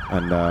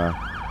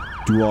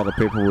do all the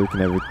paperwork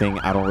and everything.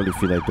 I don't really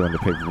feel like doing the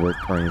paperwork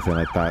or anything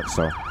like that,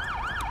 so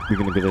we're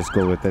gonna just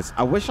go with this.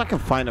 I wish I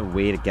could find a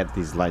way to get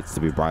these lights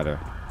to be brighter.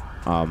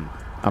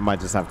 I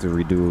might just have to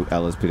redo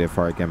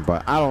LSPDFR again,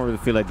 but I don't really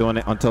feel like doing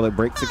it until it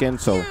breaks again.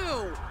 So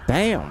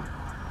damn.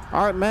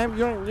 All right, man,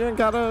 you ain't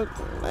gotta,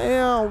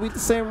 damn, we the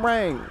same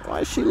rank. Why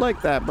is she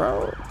like that,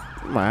 bro?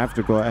 Might have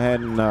to go ahead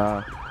and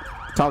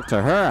talk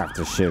to her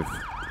after shift,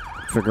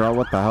 figure out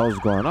what the hell's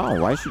going on.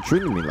 Why is she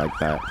treating me like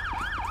that?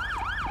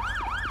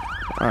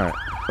 All right,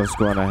 let's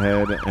go on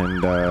ahead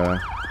and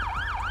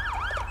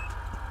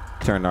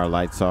turn our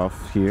lights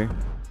off here.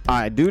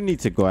 I do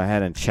need to go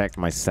ahead and check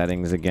my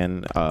settings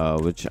again,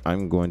 which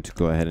I'm going to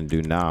go ahead and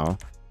do now.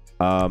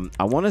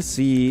 I want to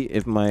see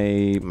if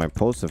my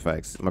post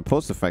effects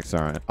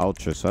are on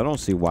ultra, so I don't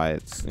see why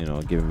it's, you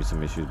know, giving me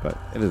some issues, but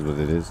it is what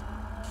it is.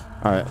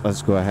 All right,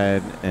 let's go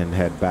ahead and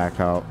head back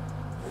out.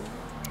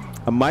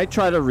 I might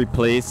try to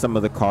replace some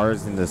of the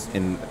cars in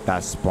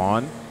that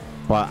spawn,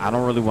 but I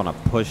don't really want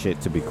to push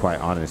it, to be quite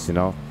honest, you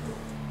know.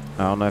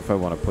 I don't know if I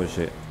want to push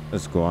it.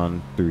 Let's go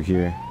on through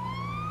here.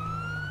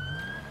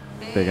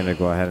 They're gonna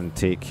go ahead and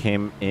take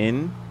him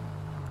in.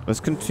 Let's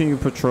continue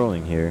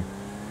patrolling here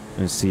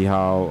and see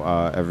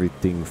how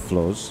everything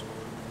flows.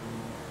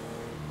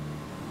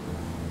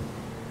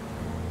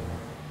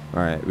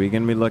 All right, we're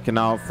gonna be looking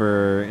out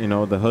for, you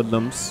know, the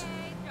hoodlums.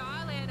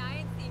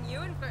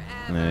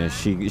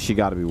 She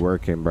got to be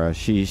working, bro.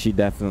 She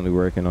definitely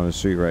working on the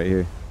street right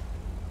here.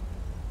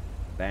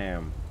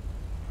 Damn,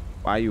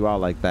 why you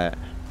out like that?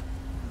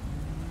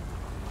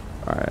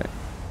 All right.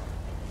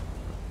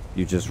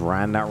 You just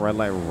ran that red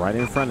light right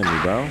in front of me,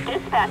 bro.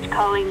 Dispatch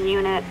calling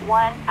Unit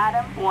 1,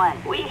 Adam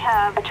 1. We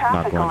have a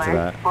traffic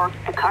alert for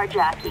a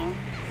carjacking.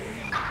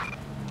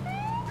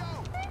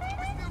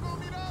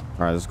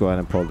 All right, let's go ahead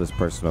and pull this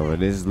person over.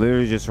 This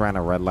literally just ran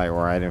a red light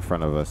right in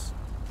front of us.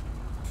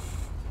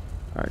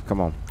 All right,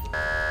 come on.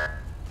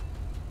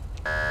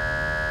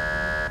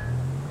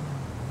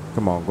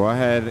 Come on, go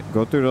ahead.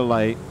 Go through the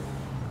light.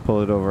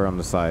 Pull it over on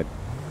the side.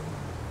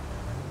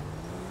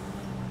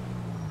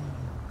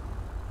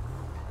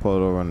 Pull it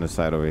over on the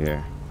side over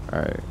here. All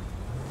right.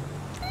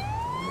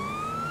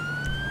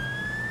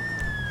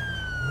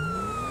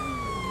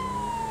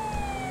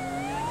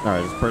 All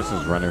right, this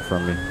person's running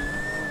from me.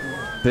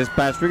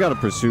 Dispatch, we got a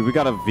pursuit. We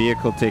got a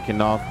vehicle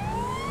taking off.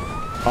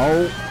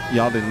 Oh,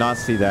 y'all did not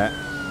see that.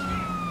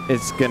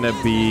 It's gonna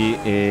be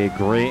a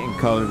gray and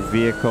colored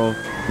vehicle.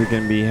 We're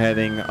gonna be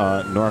heading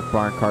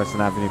northbound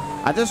Carson Avenue.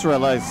 I just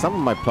realized some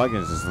of my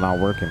plugins is not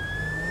working.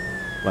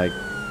 Like,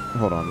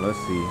 hold on, let's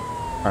see.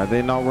 Are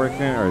they not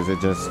working, or is it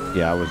just,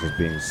 yeah, I was just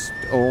being,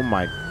 oh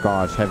my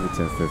gosh,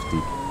 Heavington 50.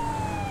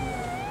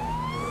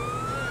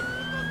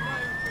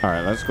 All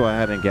right, let's go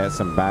ahead and get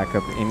some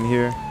backup in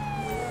here.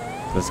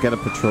 Let's get a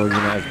patrol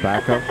unit as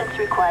backup. Assistance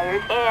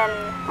required in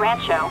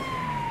Rancho.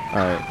 All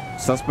right,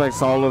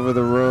 suspects all over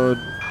the road.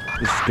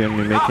 This is gonna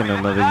be making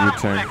another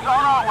U-turn.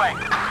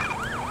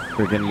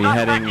 We're gonna be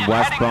heading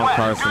westbound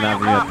Carson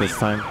Avenue at this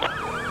time.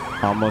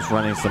 Almost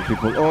running some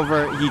people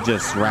over. He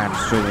just ran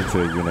straight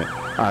into a unit.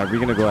 All right, we're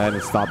gonna go ahead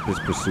and stop this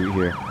pursuit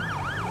here.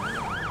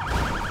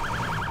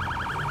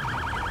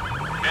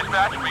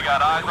 Dispatch, we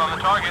got eyes on the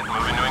target.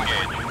 Moving to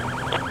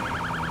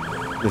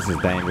engage. This is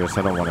dangerous.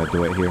 I don't want to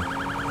do it here.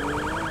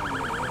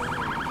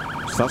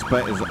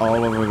 Suspect is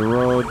all over the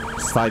road,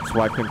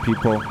 sideswiping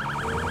people.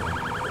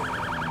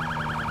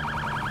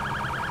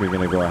 We're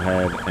gonna go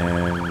ahead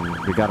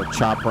and we got a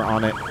chopper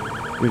on it.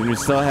 We're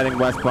still heading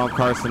westbound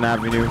Carson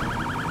Avenue.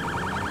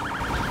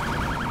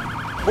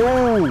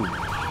 Oh!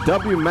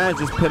 W man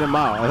just put him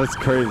out. Oh, that's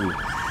crazy.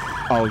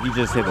 Oh, he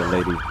just hit a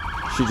lady.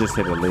 She just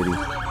hit a lady.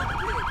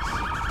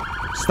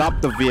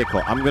 Stop the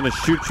vehicle. I'm gonna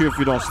shoot you if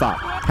you don't stop.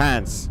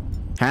 Hands.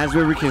 Hands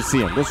where we can see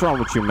him. What's wrong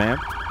with you, man?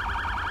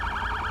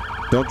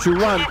 Don't you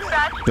run.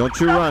 Don't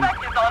you run.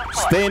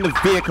 Stay in the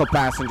vehicle,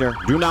 passenger.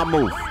 Do not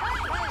move.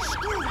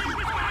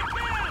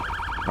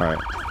 All right.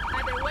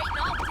 I've been waiting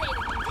all day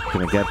to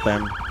Gonna get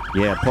them.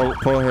 Yeah,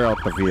 pull her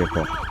out the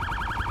vehicle.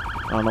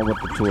 I don't know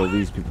what the two of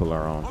these people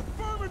are on.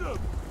 Affirmative.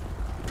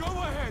 Go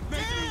ahead, make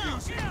me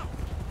use it.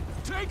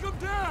 Take him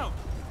down.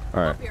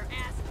 All right. your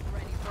ass is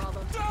ready for all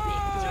those big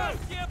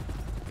jokes.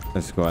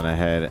 Let's go on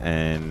ahead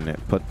and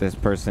put this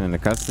person into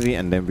custody,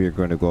 and then we're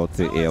going to go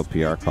to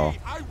ALPR call.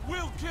 I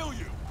will kill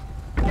you.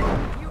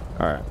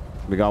 All right.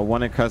 We got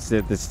one in custody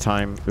at this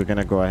time. We're going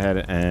to go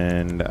ahead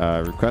and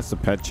request a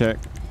pet check.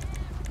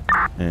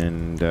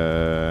 And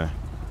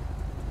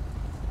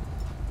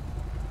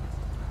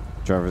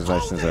driver's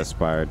license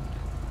expired.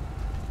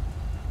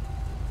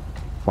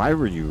 Why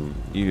were you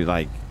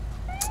like,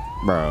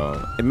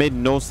 bro? It made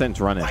no sense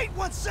running. Wait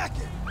 1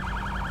 second.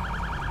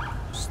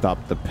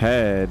 Stop the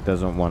ped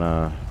doesn't want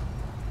to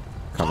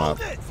come up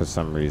for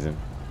some reason.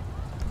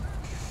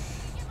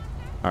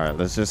 All right,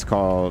 let's just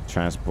call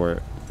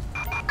transport.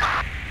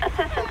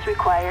 Assistance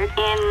required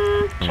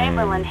in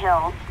Chamberlain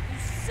Hills.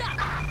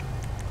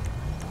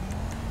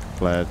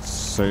 Let's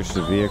search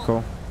the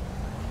vehicle.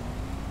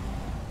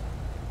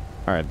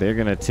 All right, they're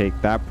gonna take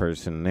that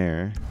person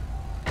there.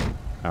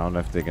 I don't know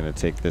if they're gonna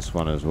take this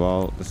one as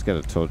well. Let's get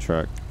a tow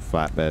truck,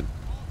 flatbed.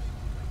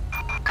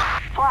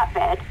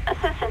 Flatbed.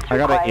 Assistance I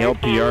got an required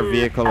LPR in,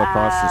 vehicle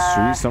across the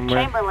street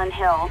somewhere. Chamberlain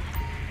Hills.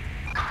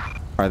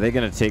 Are they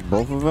gonna take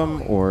both of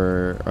them,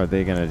 or are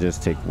they gonna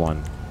just take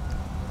one?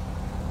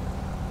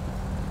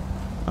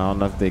 I don't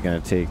know if they're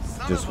gonna take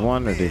just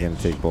one or they're gonna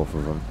take both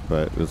of them,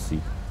 but we'll see.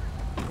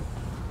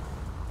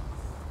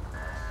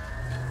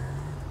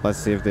 Let's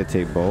see if they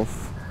take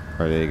both,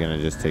 or are they gonna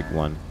just take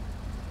one?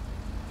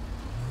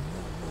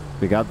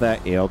 We got that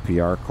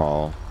ALPR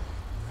call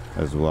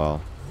as well.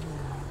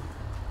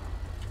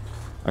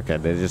 Okay,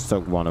 they just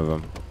took one of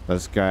them.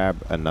 Let's grab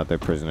another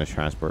prisoner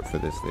transport for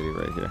this lady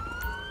right here.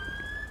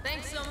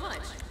 Thanks so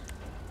much.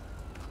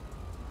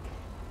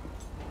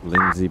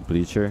 Lindsay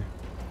Bleacher.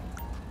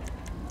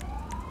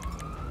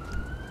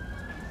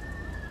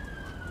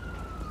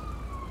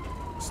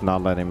 It's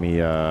not letting me,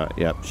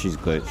 yep, she's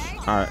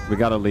glitched. All right, we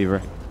gotta leave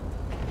her.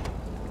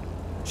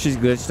 She's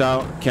glitched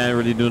out. Can't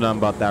really do nothing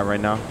about that right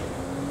now.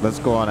 Let's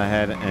go on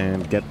ahead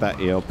and get that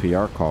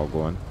ALPR call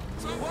going.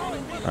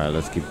 All right,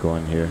 let's keep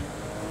going here.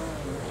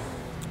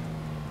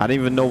 I don't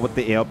even know what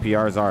the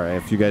ALPRs are.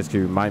 If you guys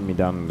can remind me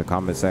down in the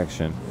comment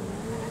section.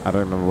 I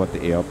don't remember what the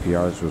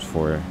ALPRs was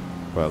for,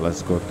 but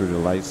let's go through the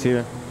lights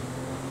here.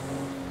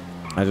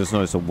 I just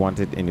know it's a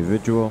wanted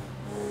individual.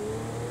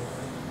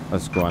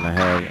 Let's go on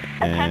ahead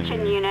and...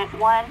 Attention Unit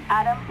 1,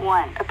 Adam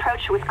 1.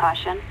 Approach with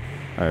caution.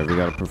 All right, we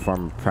got to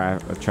perform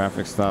a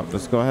traffic stop.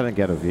 Let's go ahead and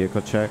get a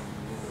vehicle check.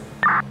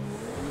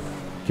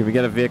 Can we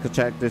get a vehicle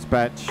check,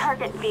 dispatch?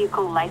 Target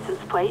vehicle license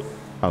plate.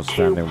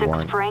 Outstanding 26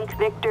 warrant. Frank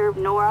Victor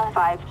Nora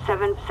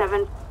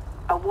 577.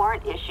 A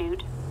warrant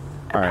issued.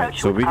 All right,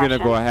 so we're gonna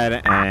go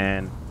ahead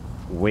and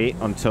wait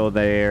until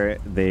they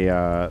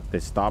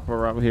stop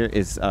her out here.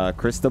 Is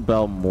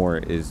Christabel Moore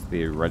is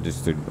the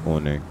registered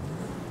owner.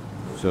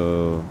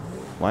 So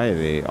why are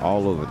they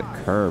all over the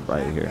curb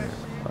right here?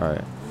 All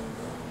right,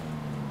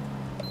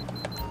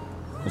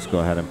 let's go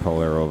ahead and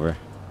pull her over.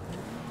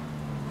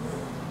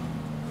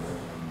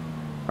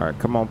 All right,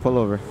 come on, pull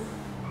over.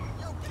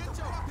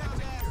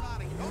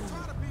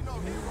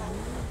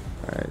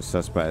 All right,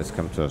 suspect has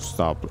come to a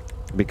stop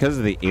because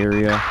of the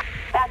area.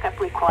 Backup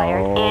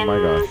required Oh my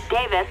gosh.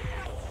 Davis.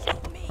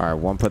 All right,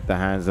 one, put the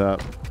hands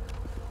up.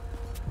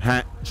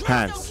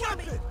 Hands.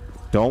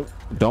 Don't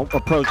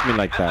approach me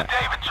like that.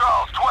 David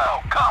Charles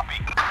 12,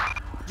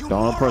 copy.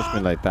 Don't approach me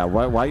like that.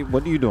 Why?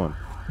 What are you doing?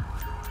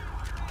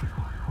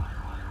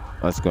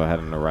 Let's go ahead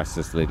and arrest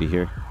this lady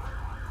here.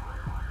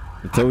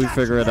 Until we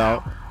figure it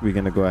out, we're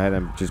gonna go ahead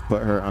and just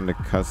put her under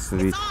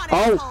custody.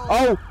 Oh,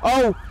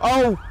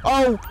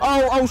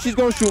 she's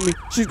gonna shoot me.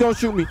 She's gonna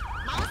shoot me.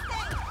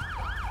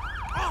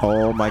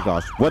 Oh my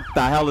gosh. What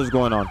the hell is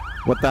going on?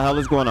 What the hell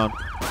is going on?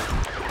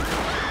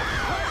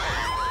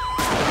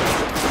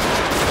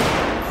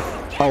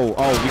 Oh,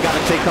 we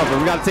gotta take cover.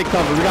 We gotta take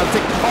cover. We gotta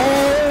take.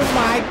 Oh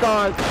my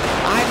god.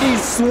 I need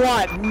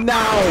SWAT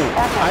now.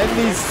 I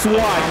need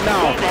SWAT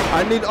now.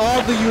 I need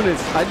all the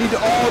units. I need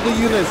all the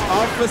units.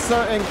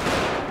 Officer in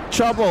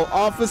trouble.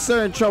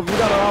 Officer in trouble. We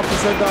got an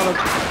officer down.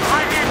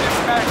 Right here,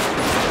 dispatch.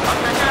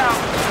 I'll check it out.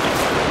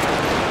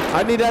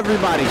 I need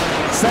everybody.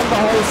 Send the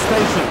whole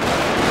station.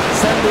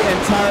 Send the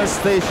entire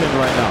station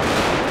right now.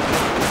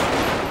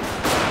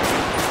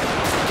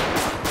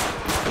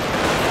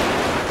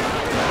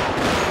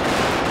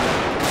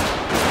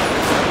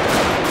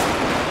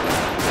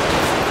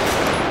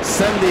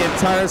 Send the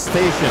entire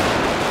station.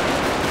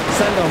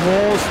 Send the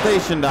whole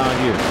station down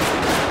here.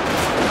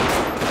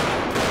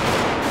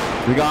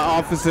 We got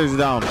officers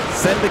down.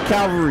 Send the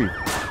cavalry.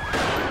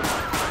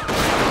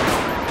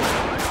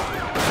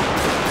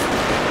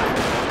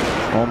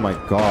 Oh my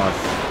gosh.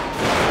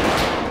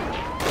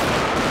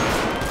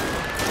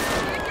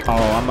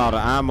 Oh, I'm out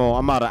of ammo.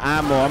 I'm out of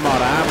ammo. I'm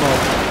out of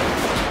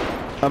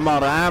ammo. I'm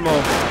out of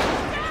ammo.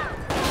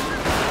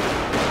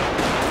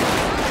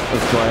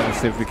 Let's go ahead and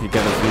see if we can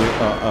get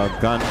a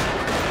gun.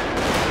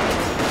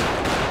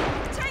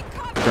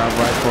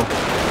 rifle.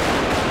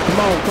 Come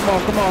on, come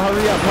on, come on.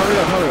 Hurry up, hurry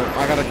up, hurry up.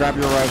 I gotta grab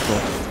your rifle.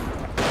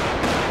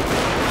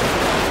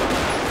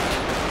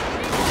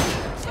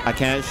 I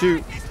can't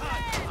shoot.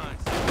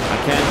 I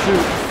can't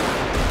shoot.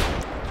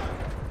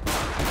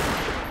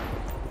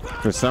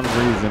 For some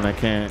reason, I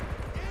can't.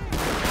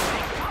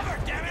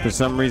 For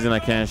some reason, I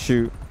can't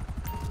shoot.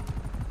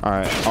 All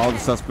right, all the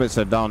suspects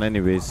are down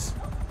anyways.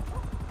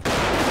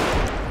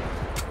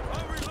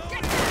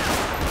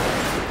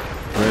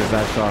 Where's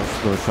that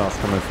shots? Those shots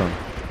coming from?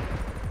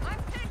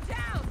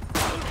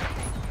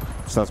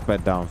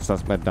 Suspect down.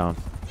 Suspect down.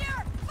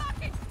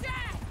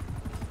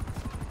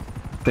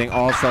 I think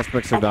all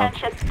suspects are down.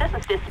 Attention, this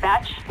is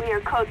dispatch. We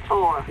are code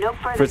 4. No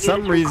further For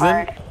some units reason,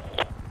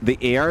 required.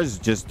 the ARs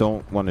just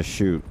don't want to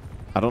shoot.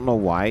 I don't know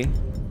why,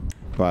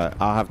 but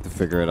I'll have to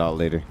figure it out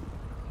later.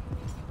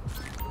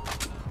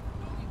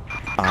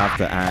 I'll have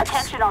to ask.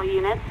 Attention all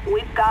units.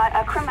 We've got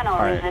a criminal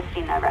right.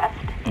 resisting arrest.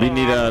 We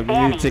need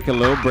to take a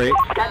little break.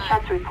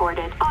 Gunshots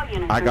reported. All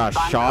units I got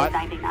respond shot.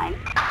 code 99.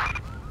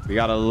 We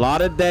got a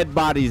lot of dead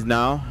bodies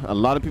now. A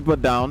lot of people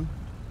down.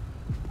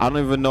 I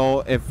don't even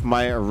know if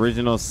my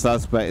original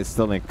suspect is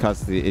still in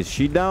custody. Is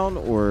she down,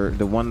 or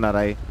the one that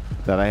I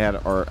had,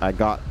 or I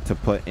got to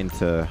put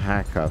into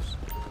handcuffs?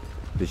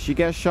 Did she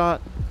get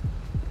shot?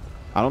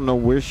 I don't know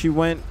where she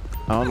went.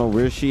 I don't know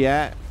where she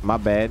at. My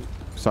bad.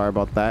 Sorry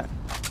about that.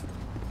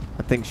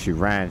 I think she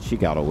ran. She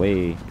got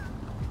away.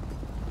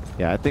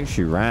 Yeah, I think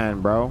she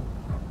ran, bro.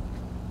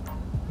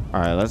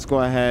 All right, let's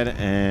go ahead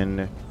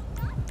and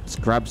let's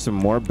grab some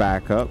more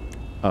backup.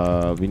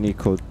 We need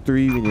code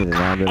 3. We need an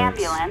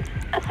ambulance. Ambulance.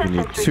 We need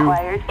Assistance 2.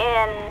 required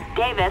in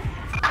Davis.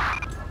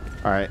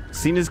 All right,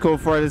 scene is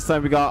code 4 this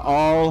time. We got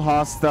all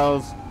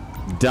hostiles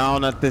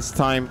down at this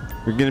time.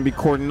 We're gonna be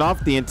cordoning off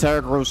the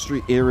entire Grove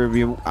Street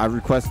area. I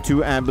request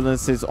 2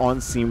 ambulances on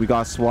scene. We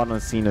got SWAT on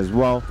scene as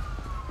well.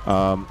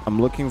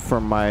 I'm looking for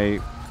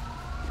the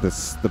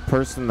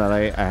person that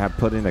I have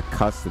put into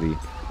custody,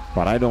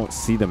 but I don't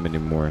see them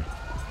anymore.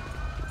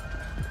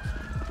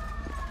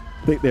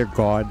 I think they're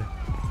gone.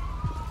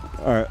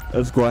 All right,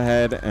 let's go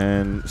ahead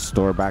and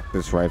store back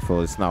this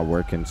rifle. It's not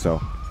working,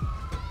 so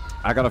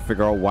I gotta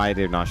figure out why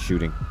they're not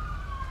shooting.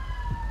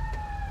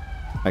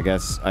 I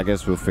guess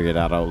we'll figure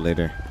that out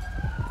later.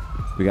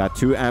 We got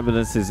 2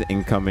 ambulances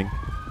incoming,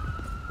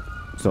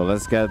 so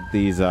let's get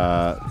these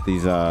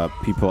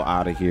people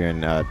out of here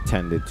and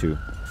tended to.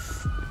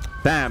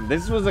 Damn,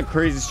 this was a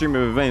crazy stream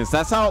of events.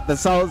 That's how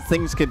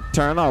things could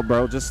turn out,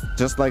 bro. Just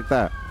like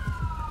that.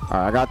 All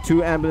right, I got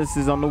 2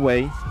 ambulances on the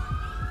way.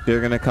 They're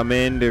gonna come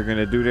in. They're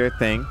gonna do their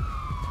thing.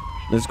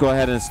 Let's go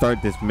ahead and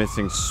start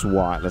dismissing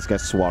SWAT. Let's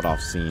get SWAT off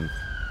scene.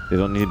 They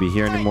don't need to be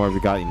here anymore. We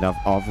got enough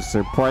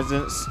officer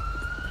presence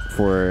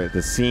for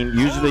the scene.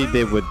 Usually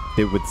they would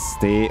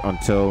stay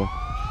until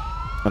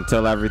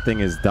everything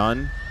is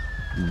done,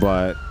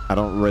 but I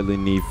don't really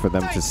need for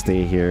them to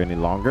stay here any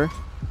longer.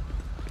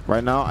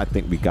 Right now, I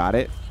think we got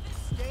it.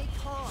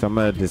 So I'm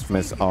gonna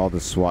dismiss all the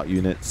SWAT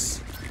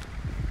units.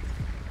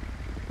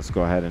 Let's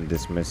go ahead and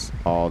dismiss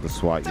all the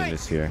SWAT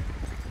units here.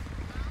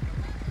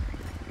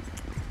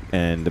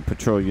 And the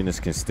patrol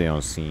units can stay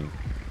on scene.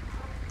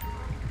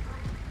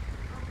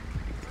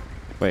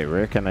 Wait,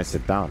 where can I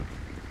sit down?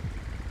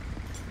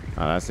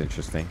 Oh, that's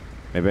interesting.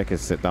 Maybe I can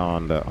sit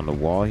down on the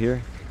wall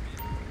here.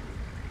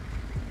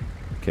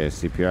 Okay,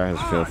 CPR has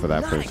failed for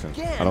that person.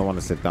 I don't want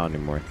to sit down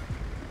anymore.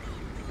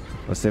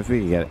 Let's see if we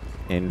can get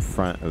in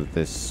front of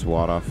this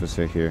SWAT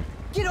officer here.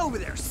 Get over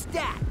there,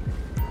 stat!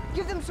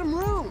 Give them some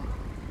room!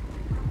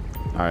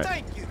 Alright.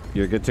 Thank you.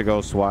 You're good to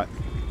go, SWAT.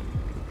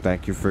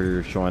 Thank you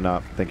for showing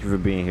up. Thank you for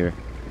being here.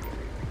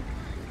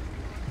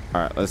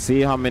 Alright, let's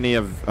see how many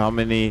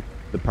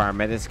the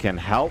paramedics can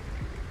help.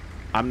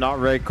 I'm not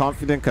very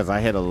confident because I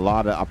hit a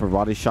lot of upper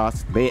body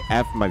shots. They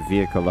F my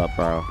vehicle up,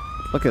 bro.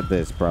 Look at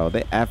this, bro.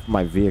 They F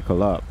my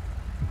vehicle up.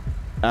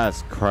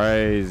 That's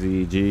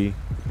crazy, G.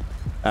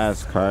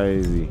 That's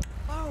crazy.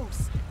 Oh,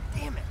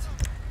 damn it.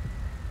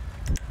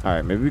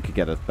 Alright, maybe we could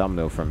get a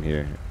thumbnail from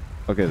here.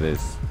 Look at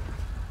this.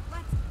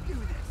 Let's do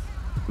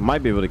this.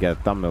 Might be able to get a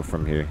thumbnail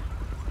from here.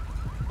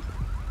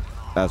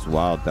 That's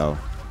wild, though.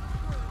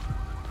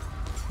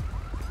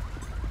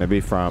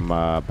 Maybe from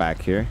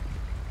back here.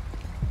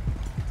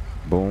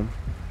 Boom.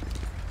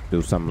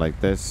 Do something like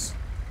this.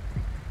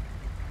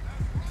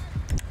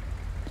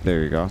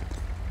 There you go.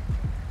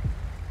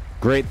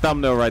 Great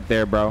thumbnail right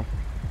there, bro.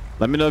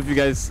 Let me know if you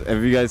guys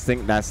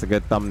think that's a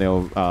good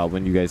thumbnail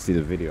when you guys see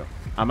the video.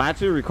 I'm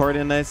actually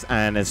recording this,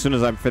 and as soon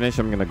as I'm finished,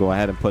 I'm gonna go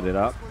ahead and put it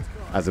up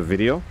as a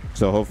video.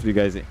 So hopefully you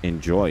guys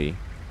enjoy.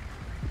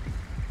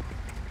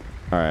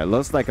 All right,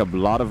 looks like a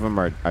lot of them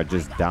are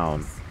just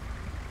down.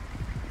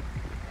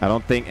 I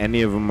don't think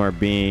any of them are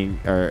gonna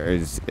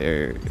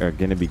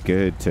be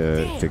good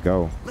to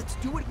go. Let's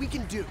do what we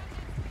can do.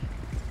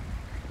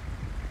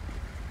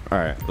 All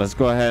right, let's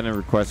go ahead and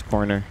request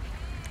coroner.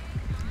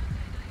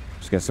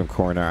 Let's get some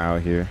coroner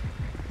out here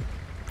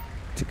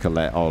to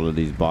collect all of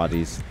these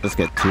bodies. Let's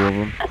get 2 of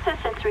them.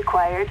 Assistance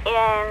required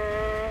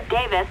in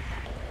Davis.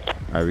 All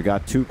right, we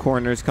got 2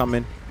 coroners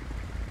coming.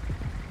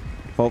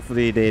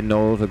 Hopefully they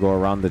know to go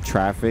around the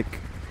traffic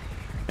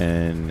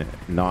and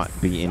not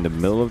be in the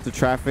middle of the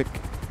traffic.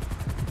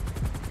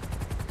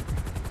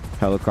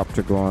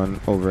 Helicopter going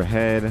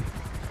overhead.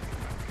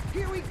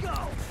 Here we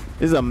go.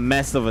 This is a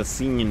mess of a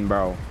scene,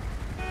 bro.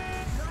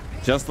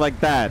 Just like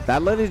that.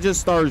 That lady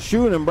just started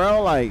shooting,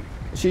 bro. Like,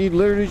 she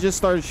literally just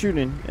started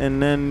shooting.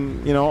 And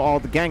then, you know, all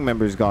the gang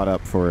members got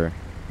up for her.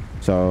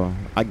 So,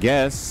 I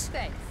guess.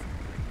 Thanks.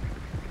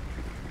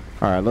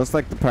 Alright, looks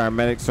like the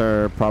paramedics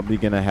are probably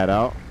going to head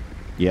out.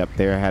 Yep,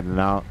 they're heading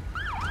out.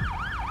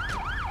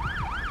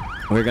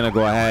 We're going to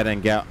go ahead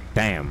and get...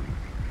 Damn.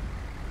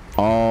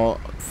 All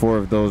 4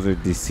 of those are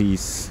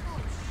deceased.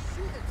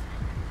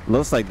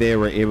 Looks like they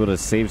were able to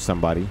save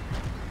somebody.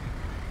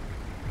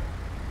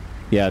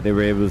 Yeah, they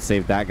were able to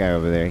save that guy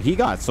over there. He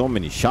got so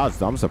many shots,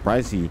 though. I'm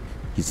surprised he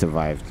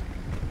survived.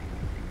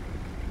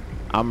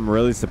 I'm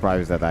really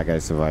surprised that guy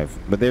survived.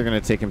 But they're going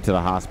to take him to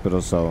the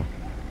hospital, so...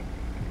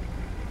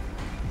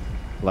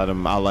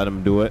 I'll let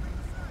him do it.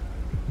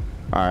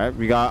 Alright,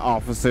 we got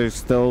officers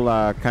still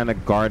kind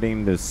of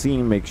guarding the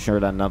scene. Make sure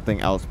that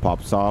nothing else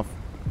pops off.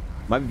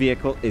 My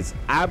vehicle is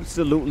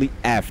absolutely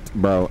effed,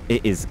 bro.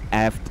 It is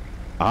effed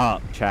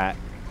up, chat.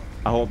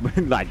 I hope,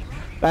 like,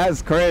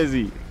 that's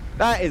crazy.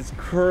 That is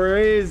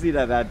crazy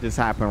that just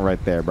happened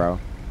right there, bro.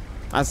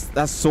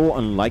 That's so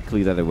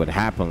unlikely that it would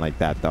happen like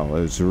that, though.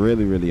 It was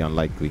really, really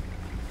unlikely.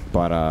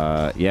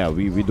 But, yeah,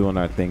 we doing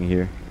our thing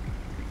here.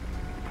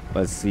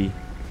 Let's see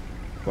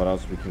what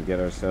else we can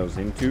get ourselves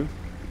into.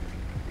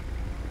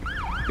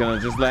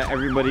 Gonna just let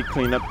everybody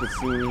clean up the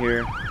scene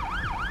here.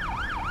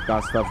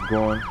 Got stuff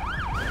going.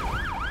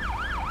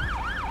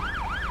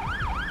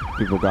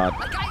 People got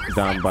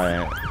down by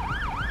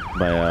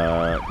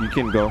you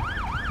can go.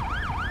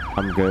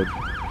 I'm good.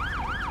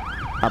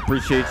 I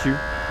appreciate you.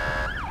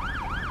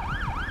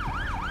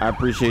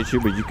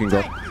 But you can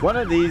go. One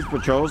of these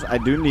patrols, I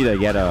do need to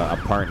get a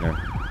partner.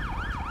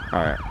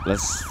 Alright,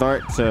 let's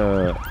start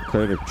to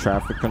clear the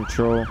traffic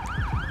control.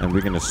 And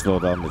we're gonna slow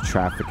down the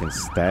traffic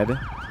instead.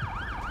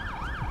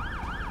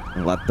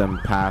 And let them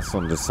pass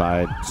on the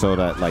side so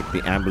that like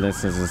the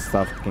ambulances and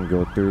stuff can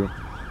go through.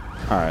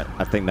 Alright,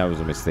 I think that was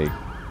a mistake.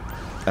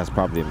 That's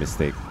probably a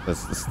mistake.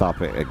 Let's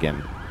stop it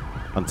again.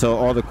 Until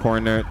all the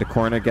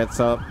coroner gets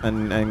up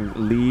and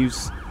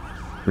leaves,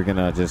 we're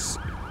gonna just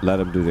let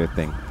them do their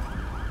thing.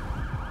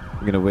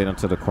 We're gonna wait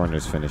until the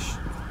coroner's finished.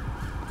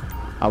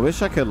 I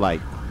wish I could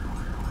like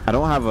I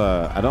don't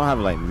have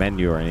like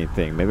menu or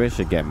anything. Maybe I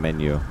should get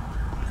menu.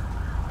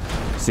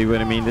 See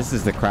what I mean? This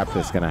is the crap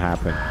that's gonna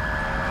happen.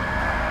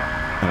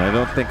 And I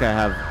don't think I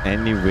have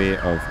any way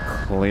of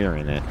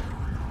clearing it.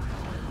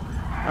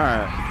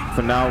 Alright.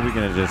 For now we're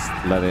gonna just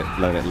let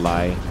it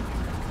lie.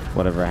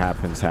 Whatever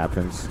happens,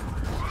 happens.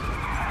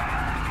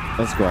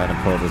 Let's go ahead and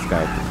pull this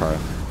guy out the car.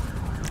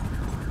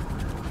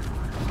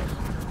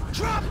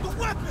 Drop the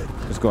weapon.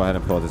 Let's go ahead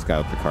and pull this guy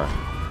out the car.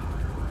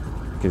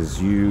 Because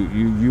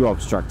you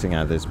obstructing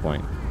at this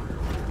point.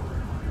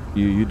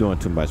 You doing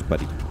too much,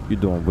 buddy. You're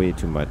doing way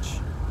too much.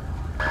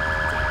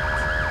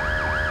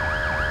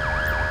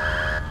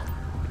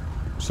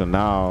 So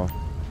now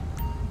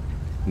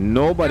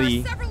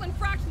nobody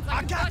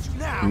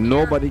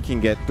can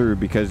get through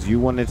because you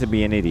wanted to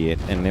be an idiot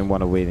and then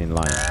want to wait in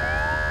line.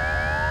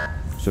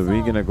 So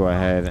we're gonna go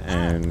ahead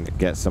and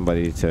get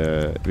somebody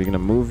to. We're gonna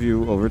move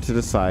you over to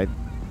the side.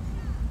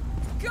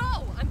 Go!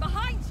 I'm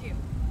behind you.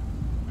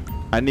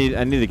 I need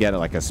to get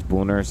like a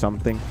spooner or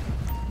something.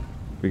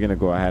 We're gonna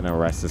go ahead and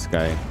arrest this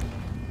guy.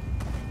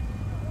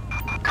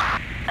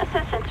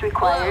 Assistance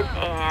required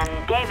in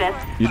Davis.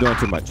 You're doing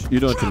too much.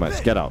 You're doing too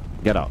much. Get out.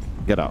 Get out.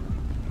 Get out.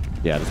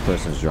 Yeah, this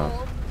person's drunk.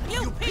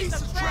 You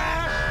piece of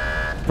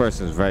trash. This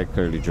person's very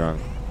clearly drunk.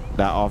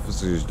 That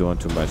officer is doing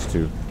too much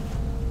too.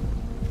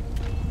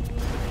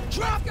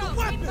 Drop the Go, keep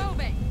weapon.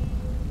 moving.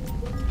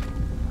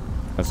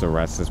 Let's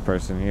arrest this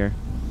person here.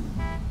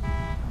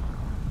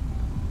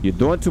 You're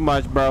doing too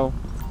much, bro.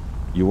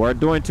 You are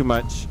doing too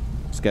much.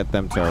 Let's get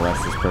them to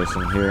arrest this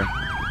person here.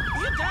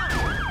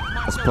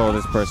 Let's pull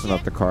this person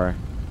off the car.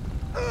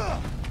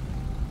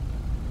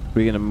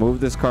 We're gonna move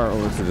this car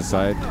over to the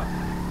side.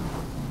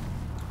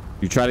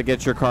 You try to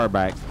get your car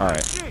back. All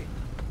right.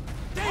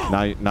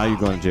 Now you're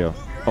going to jail.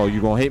 Oh, you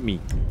gonna hit me?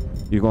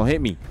 You gonna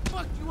hit me?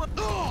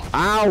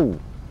 Ow!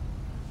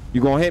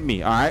 You gonna hit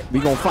me? All right. We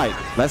gonna fight.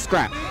 Let's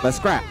scrap. Let's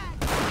scrap.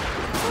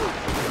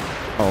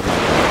 Oh my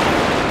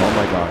god. Oh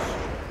my gosh.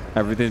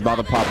 Everything's about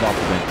to pop off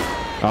again.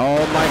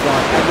 Oh my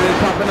god. Everything's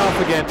popping off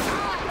again.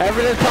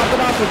 Everything's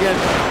popping off again.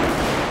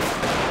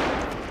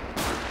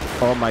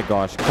 Oh my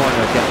gosh.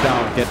 Corner, get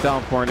down. Get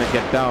down, corner.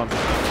 Get down.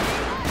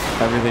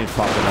 Everything's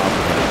popping off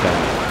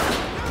again.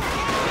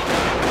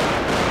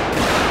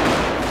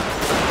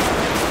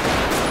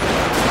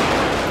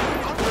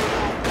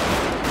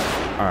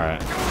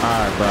 Alright.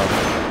 Alright, bro.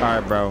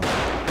 Alright, bro.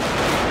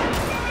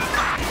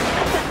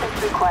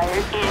 Assistance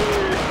required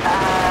in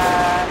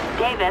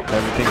Davis.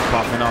 Everything's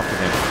popping off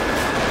again.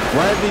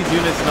 Why are these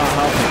units not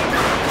helping?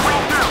 We're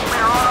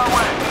on our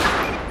way.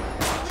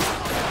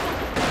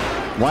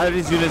 Why are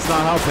these units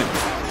not helping?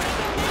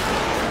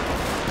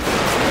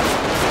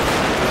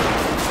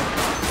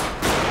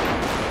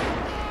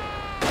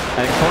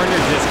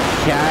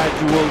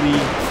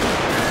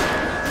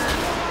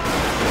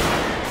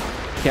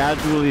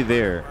 casually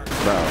there,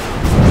 bro.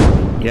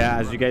 Yeah,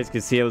 as you guys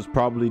can see, I was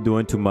probably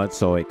doing too much,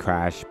 so it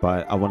crashed.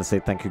 But I want to say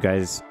thank you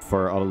guys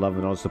for all the love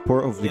and all the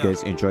support. Hopefully you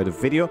guys enjoyed the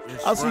video.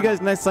 I'll see you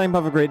guys next time.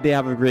 Have a great day,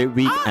 have a great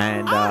week,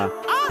 and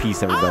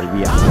peace, everybody.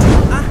 We out.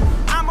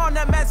 I'm on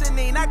the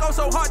mezzanine. I go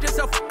so hard just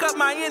to fuck up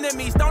my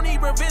enemies. Don't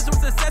need revenge.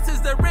 Success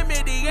is the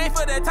remedy. Ain't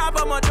for the top,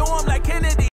 I'ma do 'em like Kennedy.